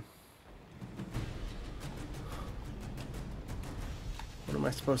happen? What am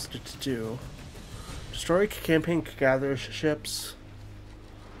I supposed to do? Destroy campaign gather ships.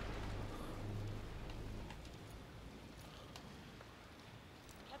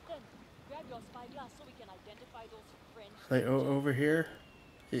 Captain, grab your spyglass so we can identify those French. Are they over here?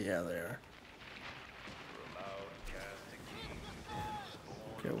 Yeah, they are.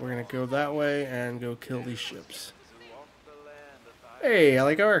 Okay, we're gonna go that way and go kill these ships. Hey, I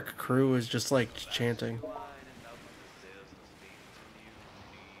like how our crew is just like chanting.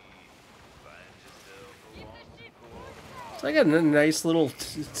 It's like a nice little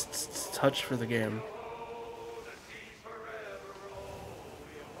touch for the game.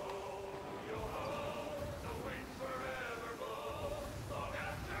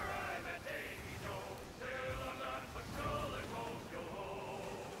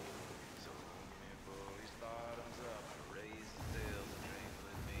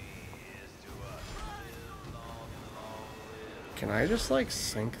 Can I just like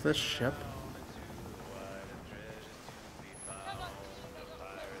sink this ship?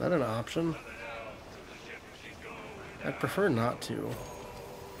 Is that an option? I'd prefer not to.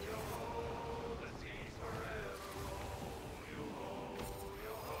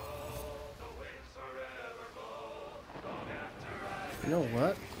 You know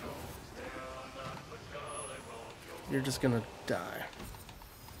what? You're just gonna die.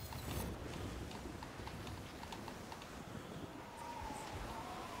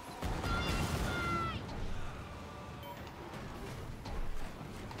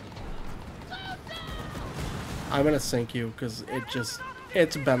 I'm gonna sink you because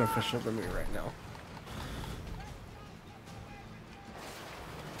it's beneficial to me right now.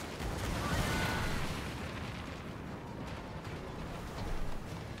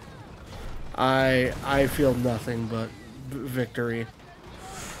 I feel nothing but victory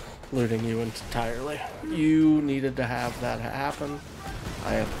looting you entirely. You needed to have that happen.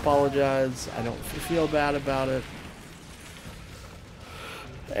 I apologize. I don't feel bad about it.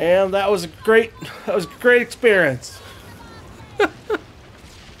 And that was a great experience.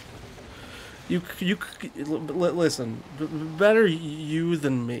 you listen, better you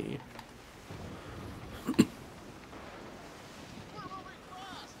than me.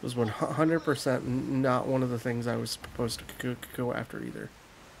 Was 100% not one of the things I was supposed to go after either.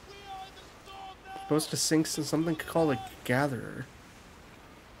 Supposed to sink something called a gatherer.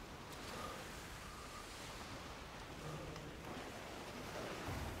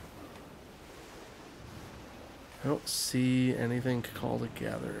 I don't see anything called a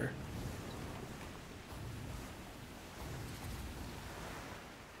gatherer.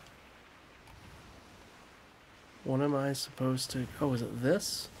 What am I supposed to... Oh, is it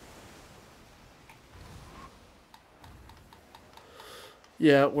this?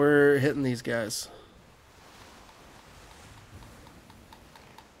 Yeah, we're hitting these guys.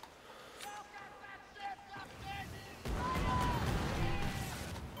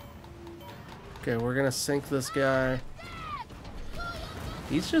 Okay, we're gonna sink this guy.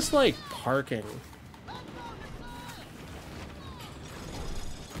 He's just like parking.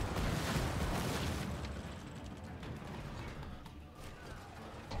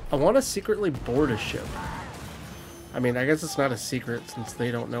 I want to secretly board a ship. I mean, I guess it's not a secret since they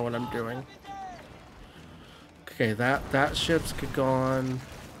don't know what I'm doing. Okay, that ship's gone.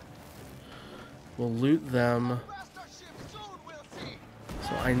 We'll loot them.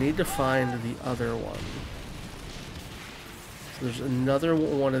 So I need to find the other one. So there's another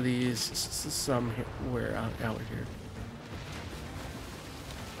one of these somewhere out here.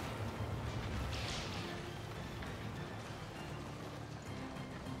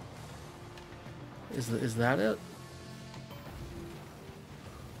 Is that it?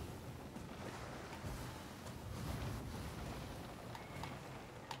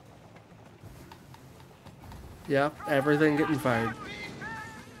 Yep, everything getting fired.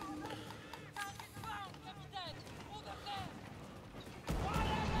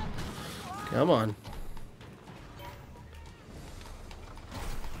 Come on.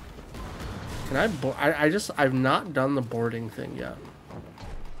 Can I board? I've not done the boarding thing yet.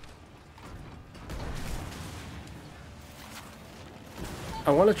 I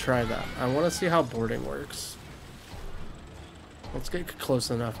want to try that. I want to see how boarding works. Let's get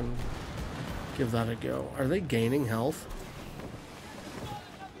close enough and give that a go. Are they gaining health?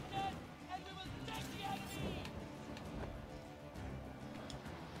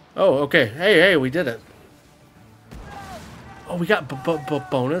 Oh, okay. Hey, we did it. Oh, we got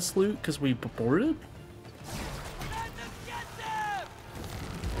bonus loot because we boarded?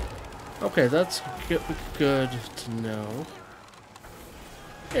 Okay, that's good to know.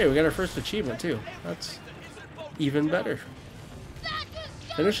 Hey, we got our first achievement too. That's even better.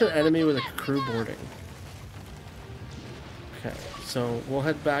 Finish an enemy with a crew boarding. Okay, so we'll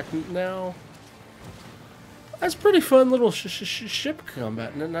head back now. That's pretty fun little ship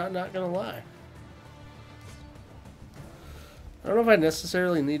combat, not gonna lie. I don't know if I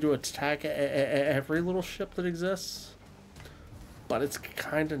necessarily need to attack every little ship that exists, but it's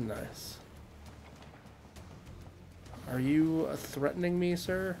kind of nice. Are you threatening me,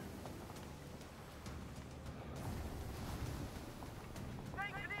 sir?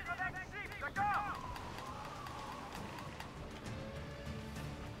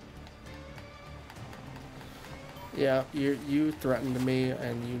 Yeah, you threatened me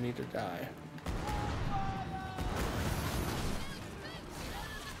and you need to die.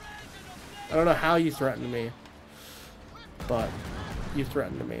 I don't know how you threatened me, but you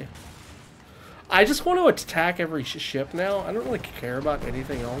threatened me. I just want to attack every ship now. I don't really care about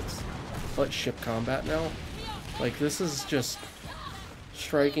anything else but ship combat now. Like, this is just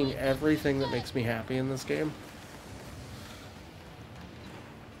striking everything that makes me happy in this game.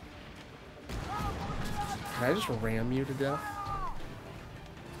 Can I just ram you to death?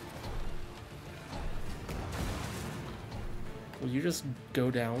 Will you just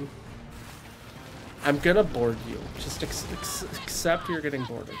go down? I'm gonna board you. Just accept you're getting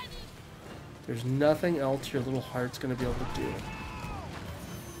boarded. There's nothing else your little heart's gonna be able to do.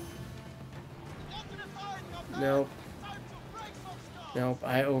 Nope. Nope,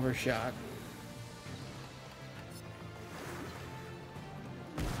 I overshot.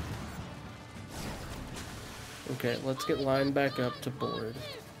 Okay, let's get lined back up to board.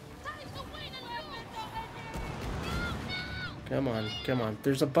 Come on, come on.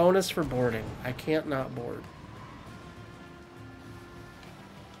 There's a bonus for boarding. I can't not board.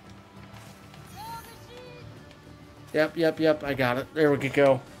 Yep, I got it. There we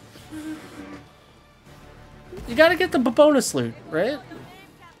go. You gotta get the bonus loot, right?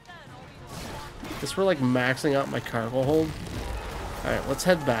 Guess we're like maxing out my cargo hold. Alright, let's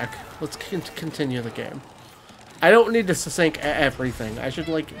head back. Let's continue the game. I don't need to sink everything. I should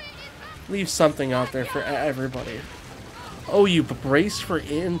like leave something out there for everybody. Oh, you brace for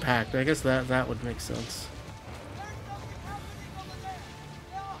impact. I guess that would make sense.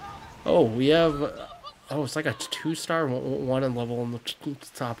 Oh, we have... Oh, it's like a 2-star one in level on the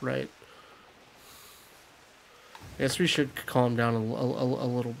top right. I guess we should calm down a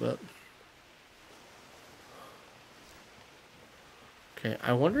little bit. Okay,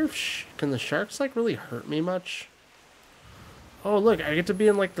 I wonder if... Can the sharks, like, really hurt me much? Oh, look, I get to be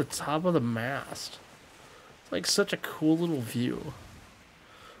in, like, the top of the mast. It's, like, such a cool little view.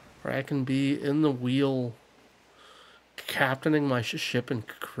 Where I can be in the wheel, captaining my ship and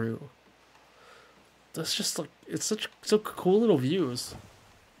crew. That's just, like, it's such cool little views.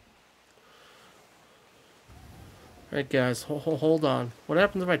 Alright, guys, hold on. What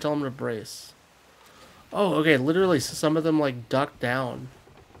happens if I tell them to brace? Oh, okay, literally, some of them, like, duck down.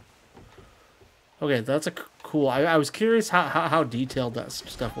 Okay, that's a cool... I was curious how detailed that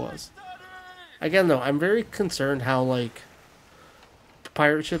stuff was. Again, though, I'm very concerned how, like,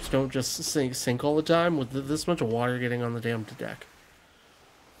 pirate ships don't just sink all the time with this much water getting on the damn deck.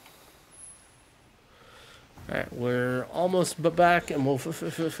 Alright, we're almost back, and we'll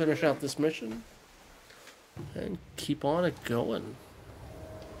finish out this mission. And keep on it going.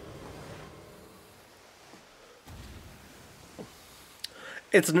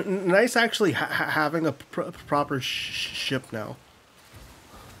 It's nice actually having a proper ship now.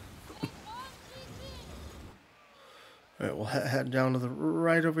 Alright, we'll head down to the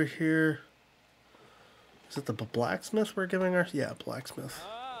right over here. Is it the blacksmith we're giving our... Yeah, blacksmith.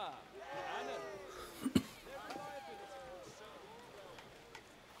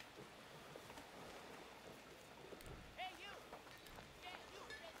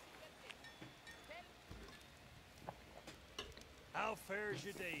 How fares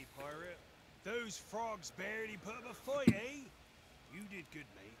your day, pirate? Those frogs barely put up a fight, eh? You did good,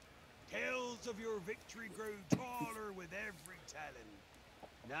 mate. Tales of your victory grow taller with every telling.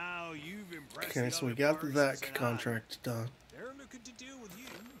 Now you've impressed Okay, so we got that contract done. They're looking to deal with you.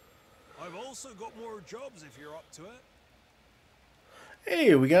 I've also got more jobs if you're up to it.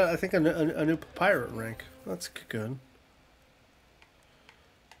 Hey, we got, I think, a new pirate rank. That's good.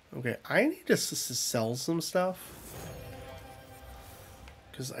 Okay, I need to sell some stuff.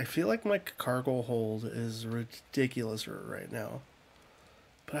 Because I feel like my cargo hold is ridiculous right now.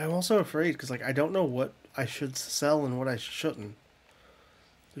 But I'm also afraid, because like I don't know what I should sell and what I shouldn't.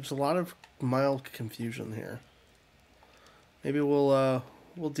 There's a lot of mild confusion here. Maybe we'll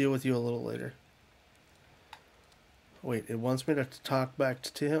We'll deal with you a little later. Wait, it wants me to talk back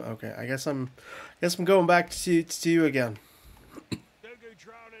to him? Okay, I guess I'm going back to you again. Don't go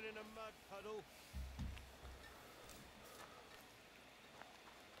drowning in a mud puddle.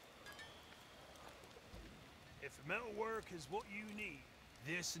 If metal work is what you need,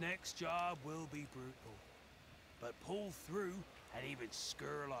 this next job will be brutal. But pull through, and even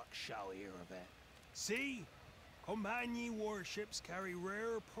Skurlock shall hear of it. See? Companion warships carry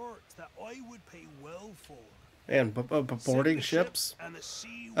rare parts that I would pay well for. And boarding ships? And the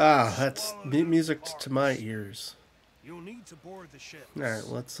sea will That's swallow them music parts. to my ears. You'll need to board the ships. Alright,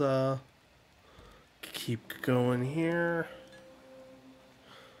 let's keep going here.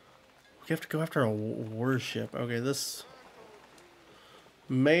 We have to go after a warship. Okay, this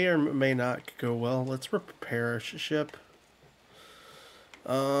may or may not go well. Let's repair a ship.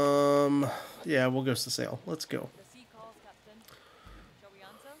 Yeah, we'll go to sail. Let's go. The sea calls, Captain. Shall we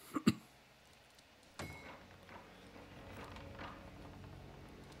answer?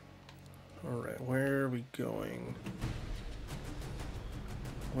 Alright, where are we going?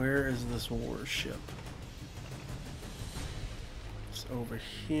 Where is this warship? It's over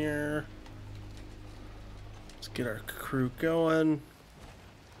here. Let's get our crew going.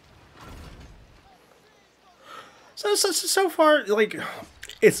 So far, like,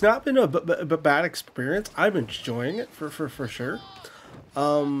 it's not been a bad experience. I'm enjoying it for sure.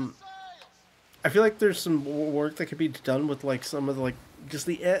 I feel like there's some work that could be done with like some of the like just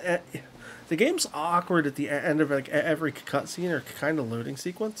the game's awkward at the end of like every cutscene or kind of loading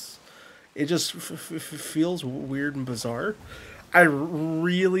sequence. It just feels weird and bizarre. I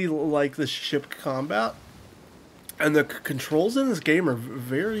really like the ship combat, and the controls in this game are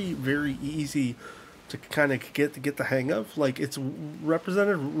very easy to kind of get the hang of. Like, it's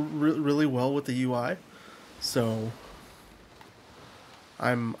represented really well with the UI, so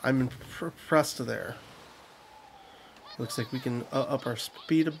I'm impressed there. Looks like we can up our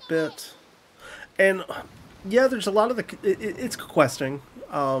speed a bit, and yeah, there's a lot of it's questing,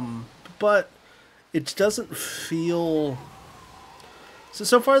 but it doesn't feel.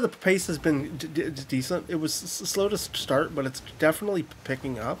 So far the pace has been decent. It was slow to start, but it's definitely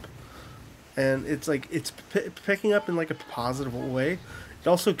picking up. And it's like it's picking up in like a positive way. It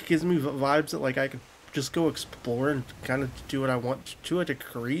also gives me vibes that like I could just go explore and kind of do what I want to a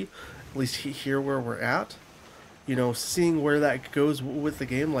degree, at least here where we're at. You know, seeing where that goes with the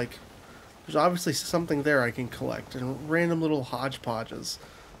game. Like, there's obviously something there I can collect, and random little hodgepodges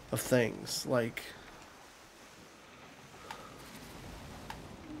of things like.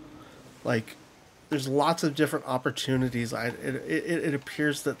 There's lots of different opportunities. It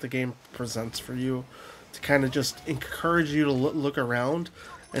appears that the game presents for you to kind of just encourage you to look around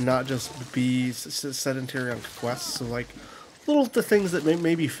and not just be sedentary on quests. So like little things that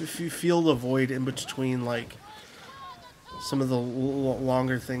maybe feel the void in between like some of the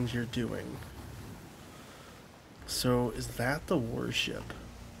longer things you're doing. So is that the warship?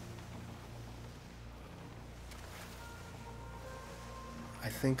 I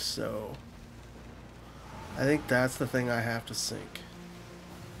think so. I think that's the thing I have to sink.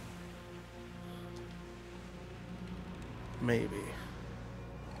 Maybe.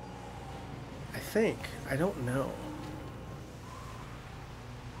 I think. I don't know.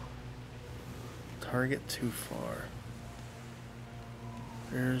 Target too far.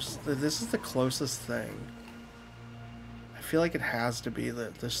 This is the closest thing. I feel like it has to be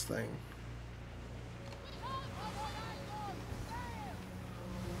this thing.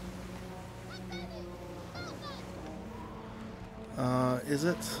 Is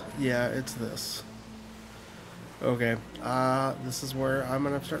it? Yeah, it's this. Okay, this is where I'm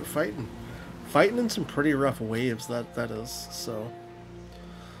gonna start fighting. Fighting in some pretty rough waves, that is, so.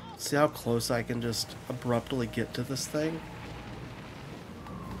 Let's see how close I can just abruptly get to this thing.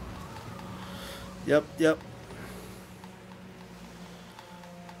 Yep.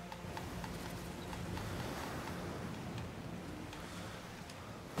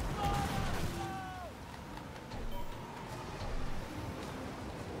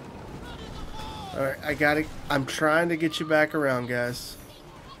 Alright, I got it. I'm trying to get you back around, guys.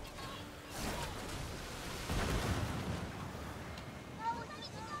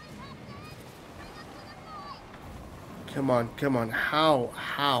 Come on. How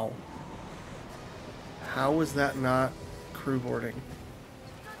is that not crew boarding?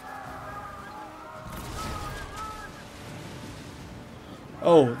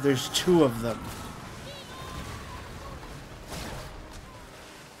 Oh, there's two of them.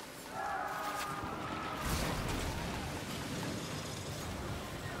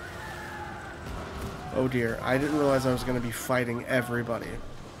 Oh dear, I didn't realize I was going to be fighting everybody.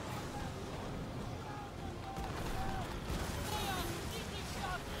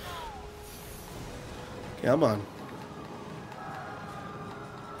 Come on.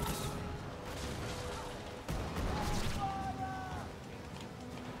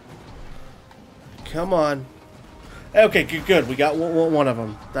 Come on. Okay, good. We got one of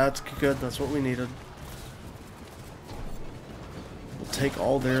them. That's good. That's what we needed. We'll take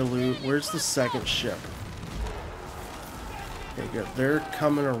all their loot. Where's the second ship? Okay, good. They're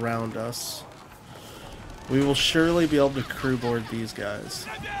coming around us. We will surely be able to crew board these guys.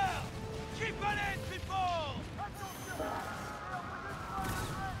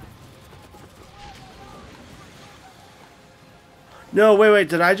 No, wait.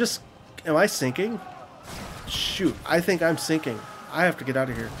 Did I just... Am I sinking? Shoot, I think I'm sinking. I have to get out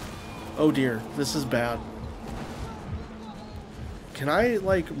of here. Oh dear, this is bad. Can I,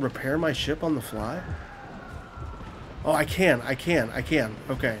 like, repair my ship on the fly? Oh, I can.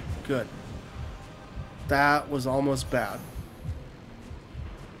 Okay, good. That was almost bad.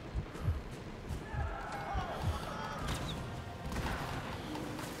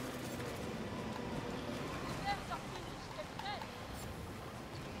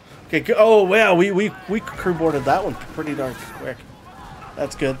 Okay, oh wow, we crew boarded that one pretty darn quick.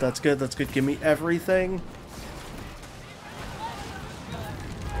 That's good. Give me everything.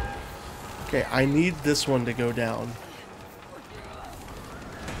 Okay, I need this one to go down.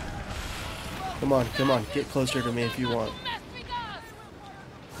 Come on, get closer to me if you want.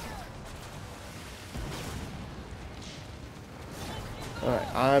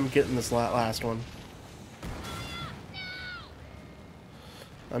 Alright, I'm getting this last one.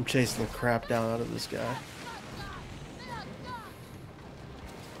 I'm chasing the crap down out of this guy.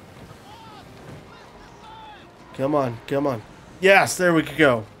 Come on. Yes, there we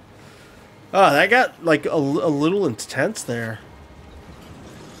go. Oh, that got like a little intense there.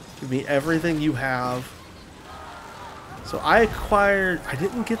 Give me everything you have. So I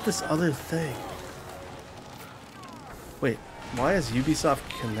didn't get this other thing. Wait, why is Ubisoft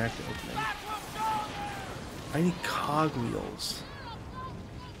Connect opening? I need cogwheels.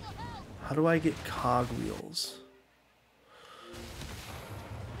 How do I get cogwheels?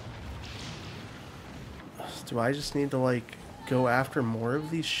 Do I just need to, like, go after more of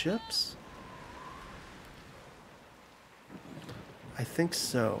these ships? I think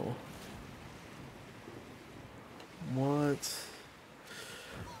so. What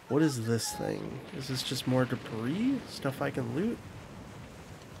is this thing? Is this just more debris? Stuff I can loot?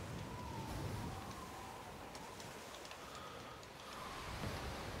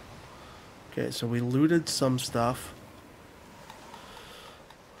 Okay, so we looted some stuff.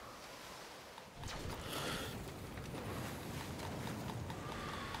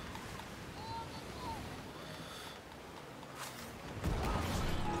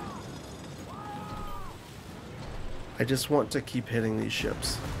 I just want to keep hitting these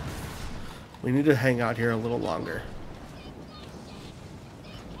ships. We need to hang out here a little longer.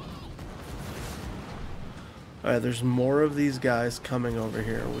 Alright, there's more of these guys coming over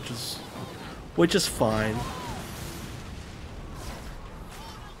here, which is fine.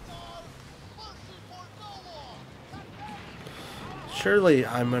 Surely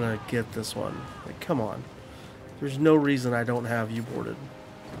I'm gonna get this one. Like, come on. There's no reason I don't have you boarded.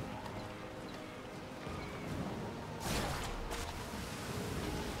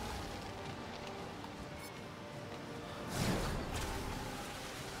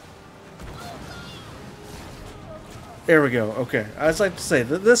 There we go. Okay. I was like to say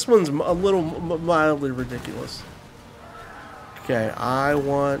that this one's a little mildly ridiculous. Okay, I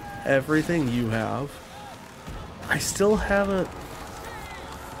want everything you have. I still haven't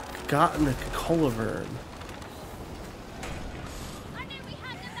gotten a Culivern.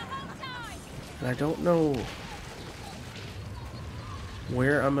 And I don't know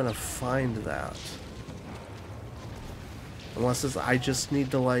where I'm gonna find that. Unless I just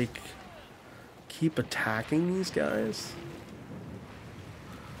need to, like, keep attacking these guys?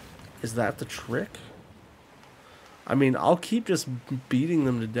 Is that the trick? I mean, I'll keep just beating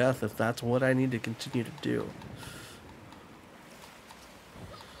them to death if that's what I need to continue to do.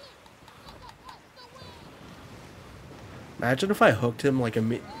 Imagine if I hooked him like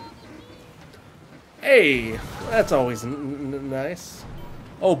a Hey! That's always nice.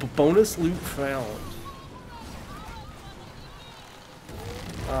 Oh, but bonus loot found.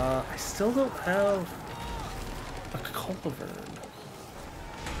 I still don't have a Culivern.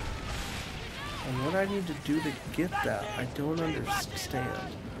 And what I need to do to get that, I don't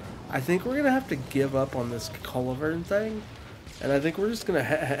understand. I think we're gonna have to give up on this Culivern thing And I think we're just gonna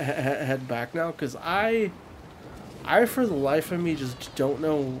head back now, because I for the life of me just don't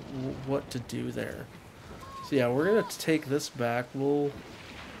know what to do there. So yeah, we're gonna take this back.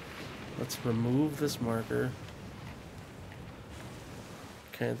 Let's remove this marker.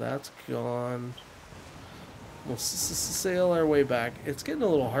 Okay, that's gone. We'll sail our way back. It's getting a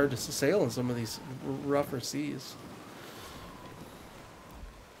little hard to sail in some of these rougher seas.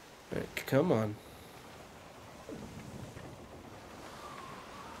 Right, come on.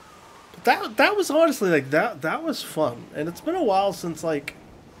 That was honestly like that was fun, and it's been a while since like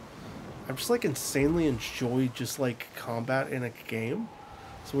I've just like insanely enjoyed just like combat in a game.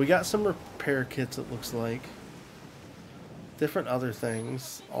 So we got some repair kits, it looks like, different other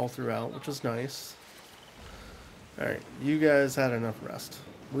things all throughout, which is nice. All right, you guys had enough rest.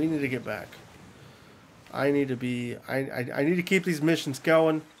 We need to get back. I need to be. I need to keep these missions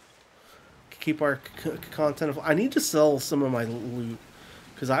going. Keep our content. I need to sell some of my loot,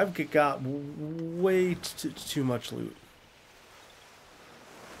 because I've got way too much loot.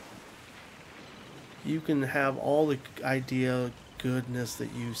 You can have all the idea goodness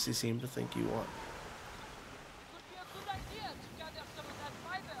that you seem to think you want.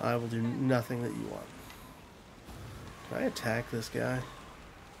 I will do nothing that you want. Can I attack this guy?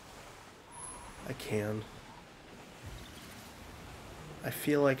 I can. I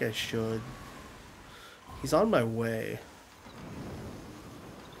feel like I should. He's on my way.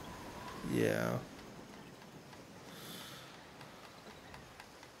 Yeah.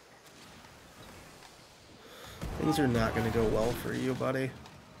 Things are not going to go well for you, buddy.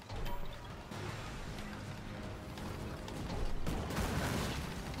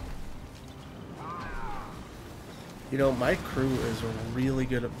 You know, my crew is really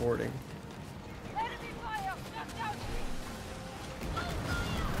good at boarding.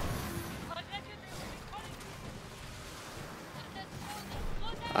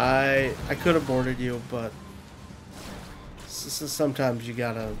 I could have boarded you, but sometimes you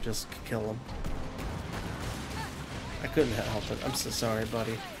gotta just kill them. I couldn't help it. I'm so sorry,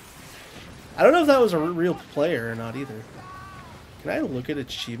 buddy. I don't know if that was a real player or not either. Can I look at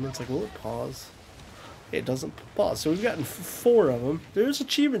achievements? Like, will it pause? It doesn't pause. So we've gotten 4 of them. There's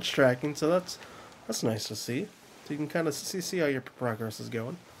achievements tracking, so that's nice to see. So you can kind of see how your progress is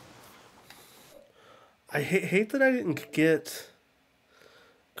going. I hate that I didn't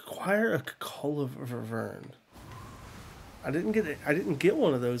acquire a Call of Vern. I didn't get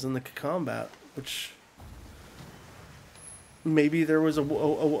one of those in the combat, which maybe there was a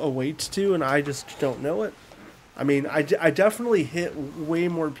way to, and I just don't know it. I mean, I definitely hit way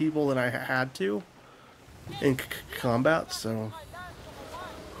more people than I had to in combat, so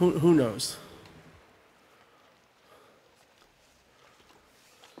who knows?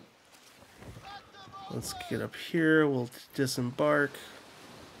 Let's get up here. We'll disembark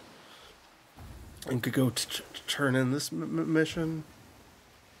and could go turn in this mission.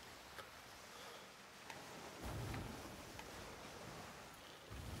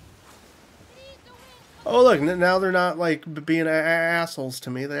 Oh look, now they're not like being assholes to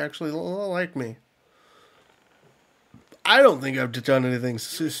me. They actually like me. I don't think I've done anything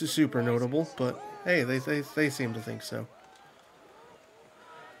super notable, but hey, they seem to think so.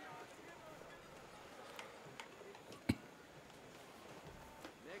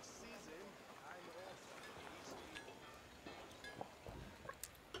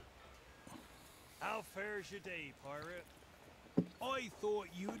 How fare's your day, pirate? I thought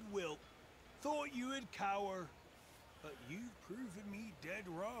you'd wilt. Thought you would cower. But you've proven me dead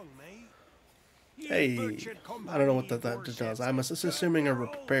wrong, mate. Hey, I don't know what that does. I'm assuming a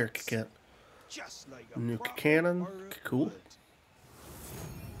repair kit. New cannon, cool.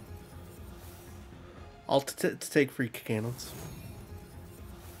 I'll take free cannons.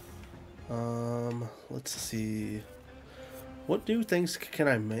 Let's see. What new things can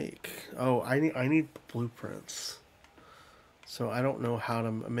I make? Oh, I need blueprints. So I don't know how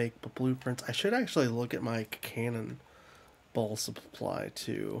to make blueprints. I should actually look at my cannon ball supply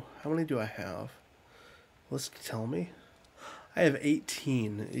too. How many do I have? Let's tell me. I have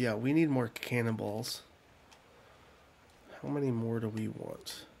 18. Yeah, we need more cannonballs. How many more do we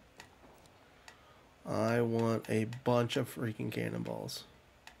want? I want a bunch of freaking cannonballs.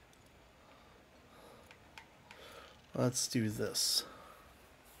 Let's do this.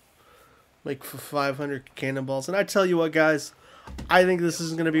 Make 500 cannonballs. And I tell you what, guys, I think this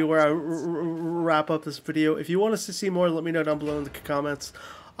is going to be where I wrap up this video. If you want us to see more, let me know down below in the comments.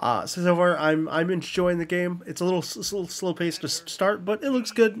 So far, I'm enjoying the game. It's a little slow paced to start, but it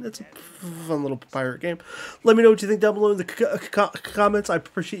looks good. It's a fun little pirate game. Let me know what you think down below in the comments. I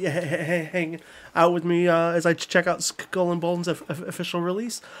appreciate you hanging out with me as I check out Skull and Bones' official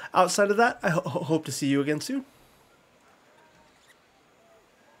release. Outside of that, I hope to see you again soon.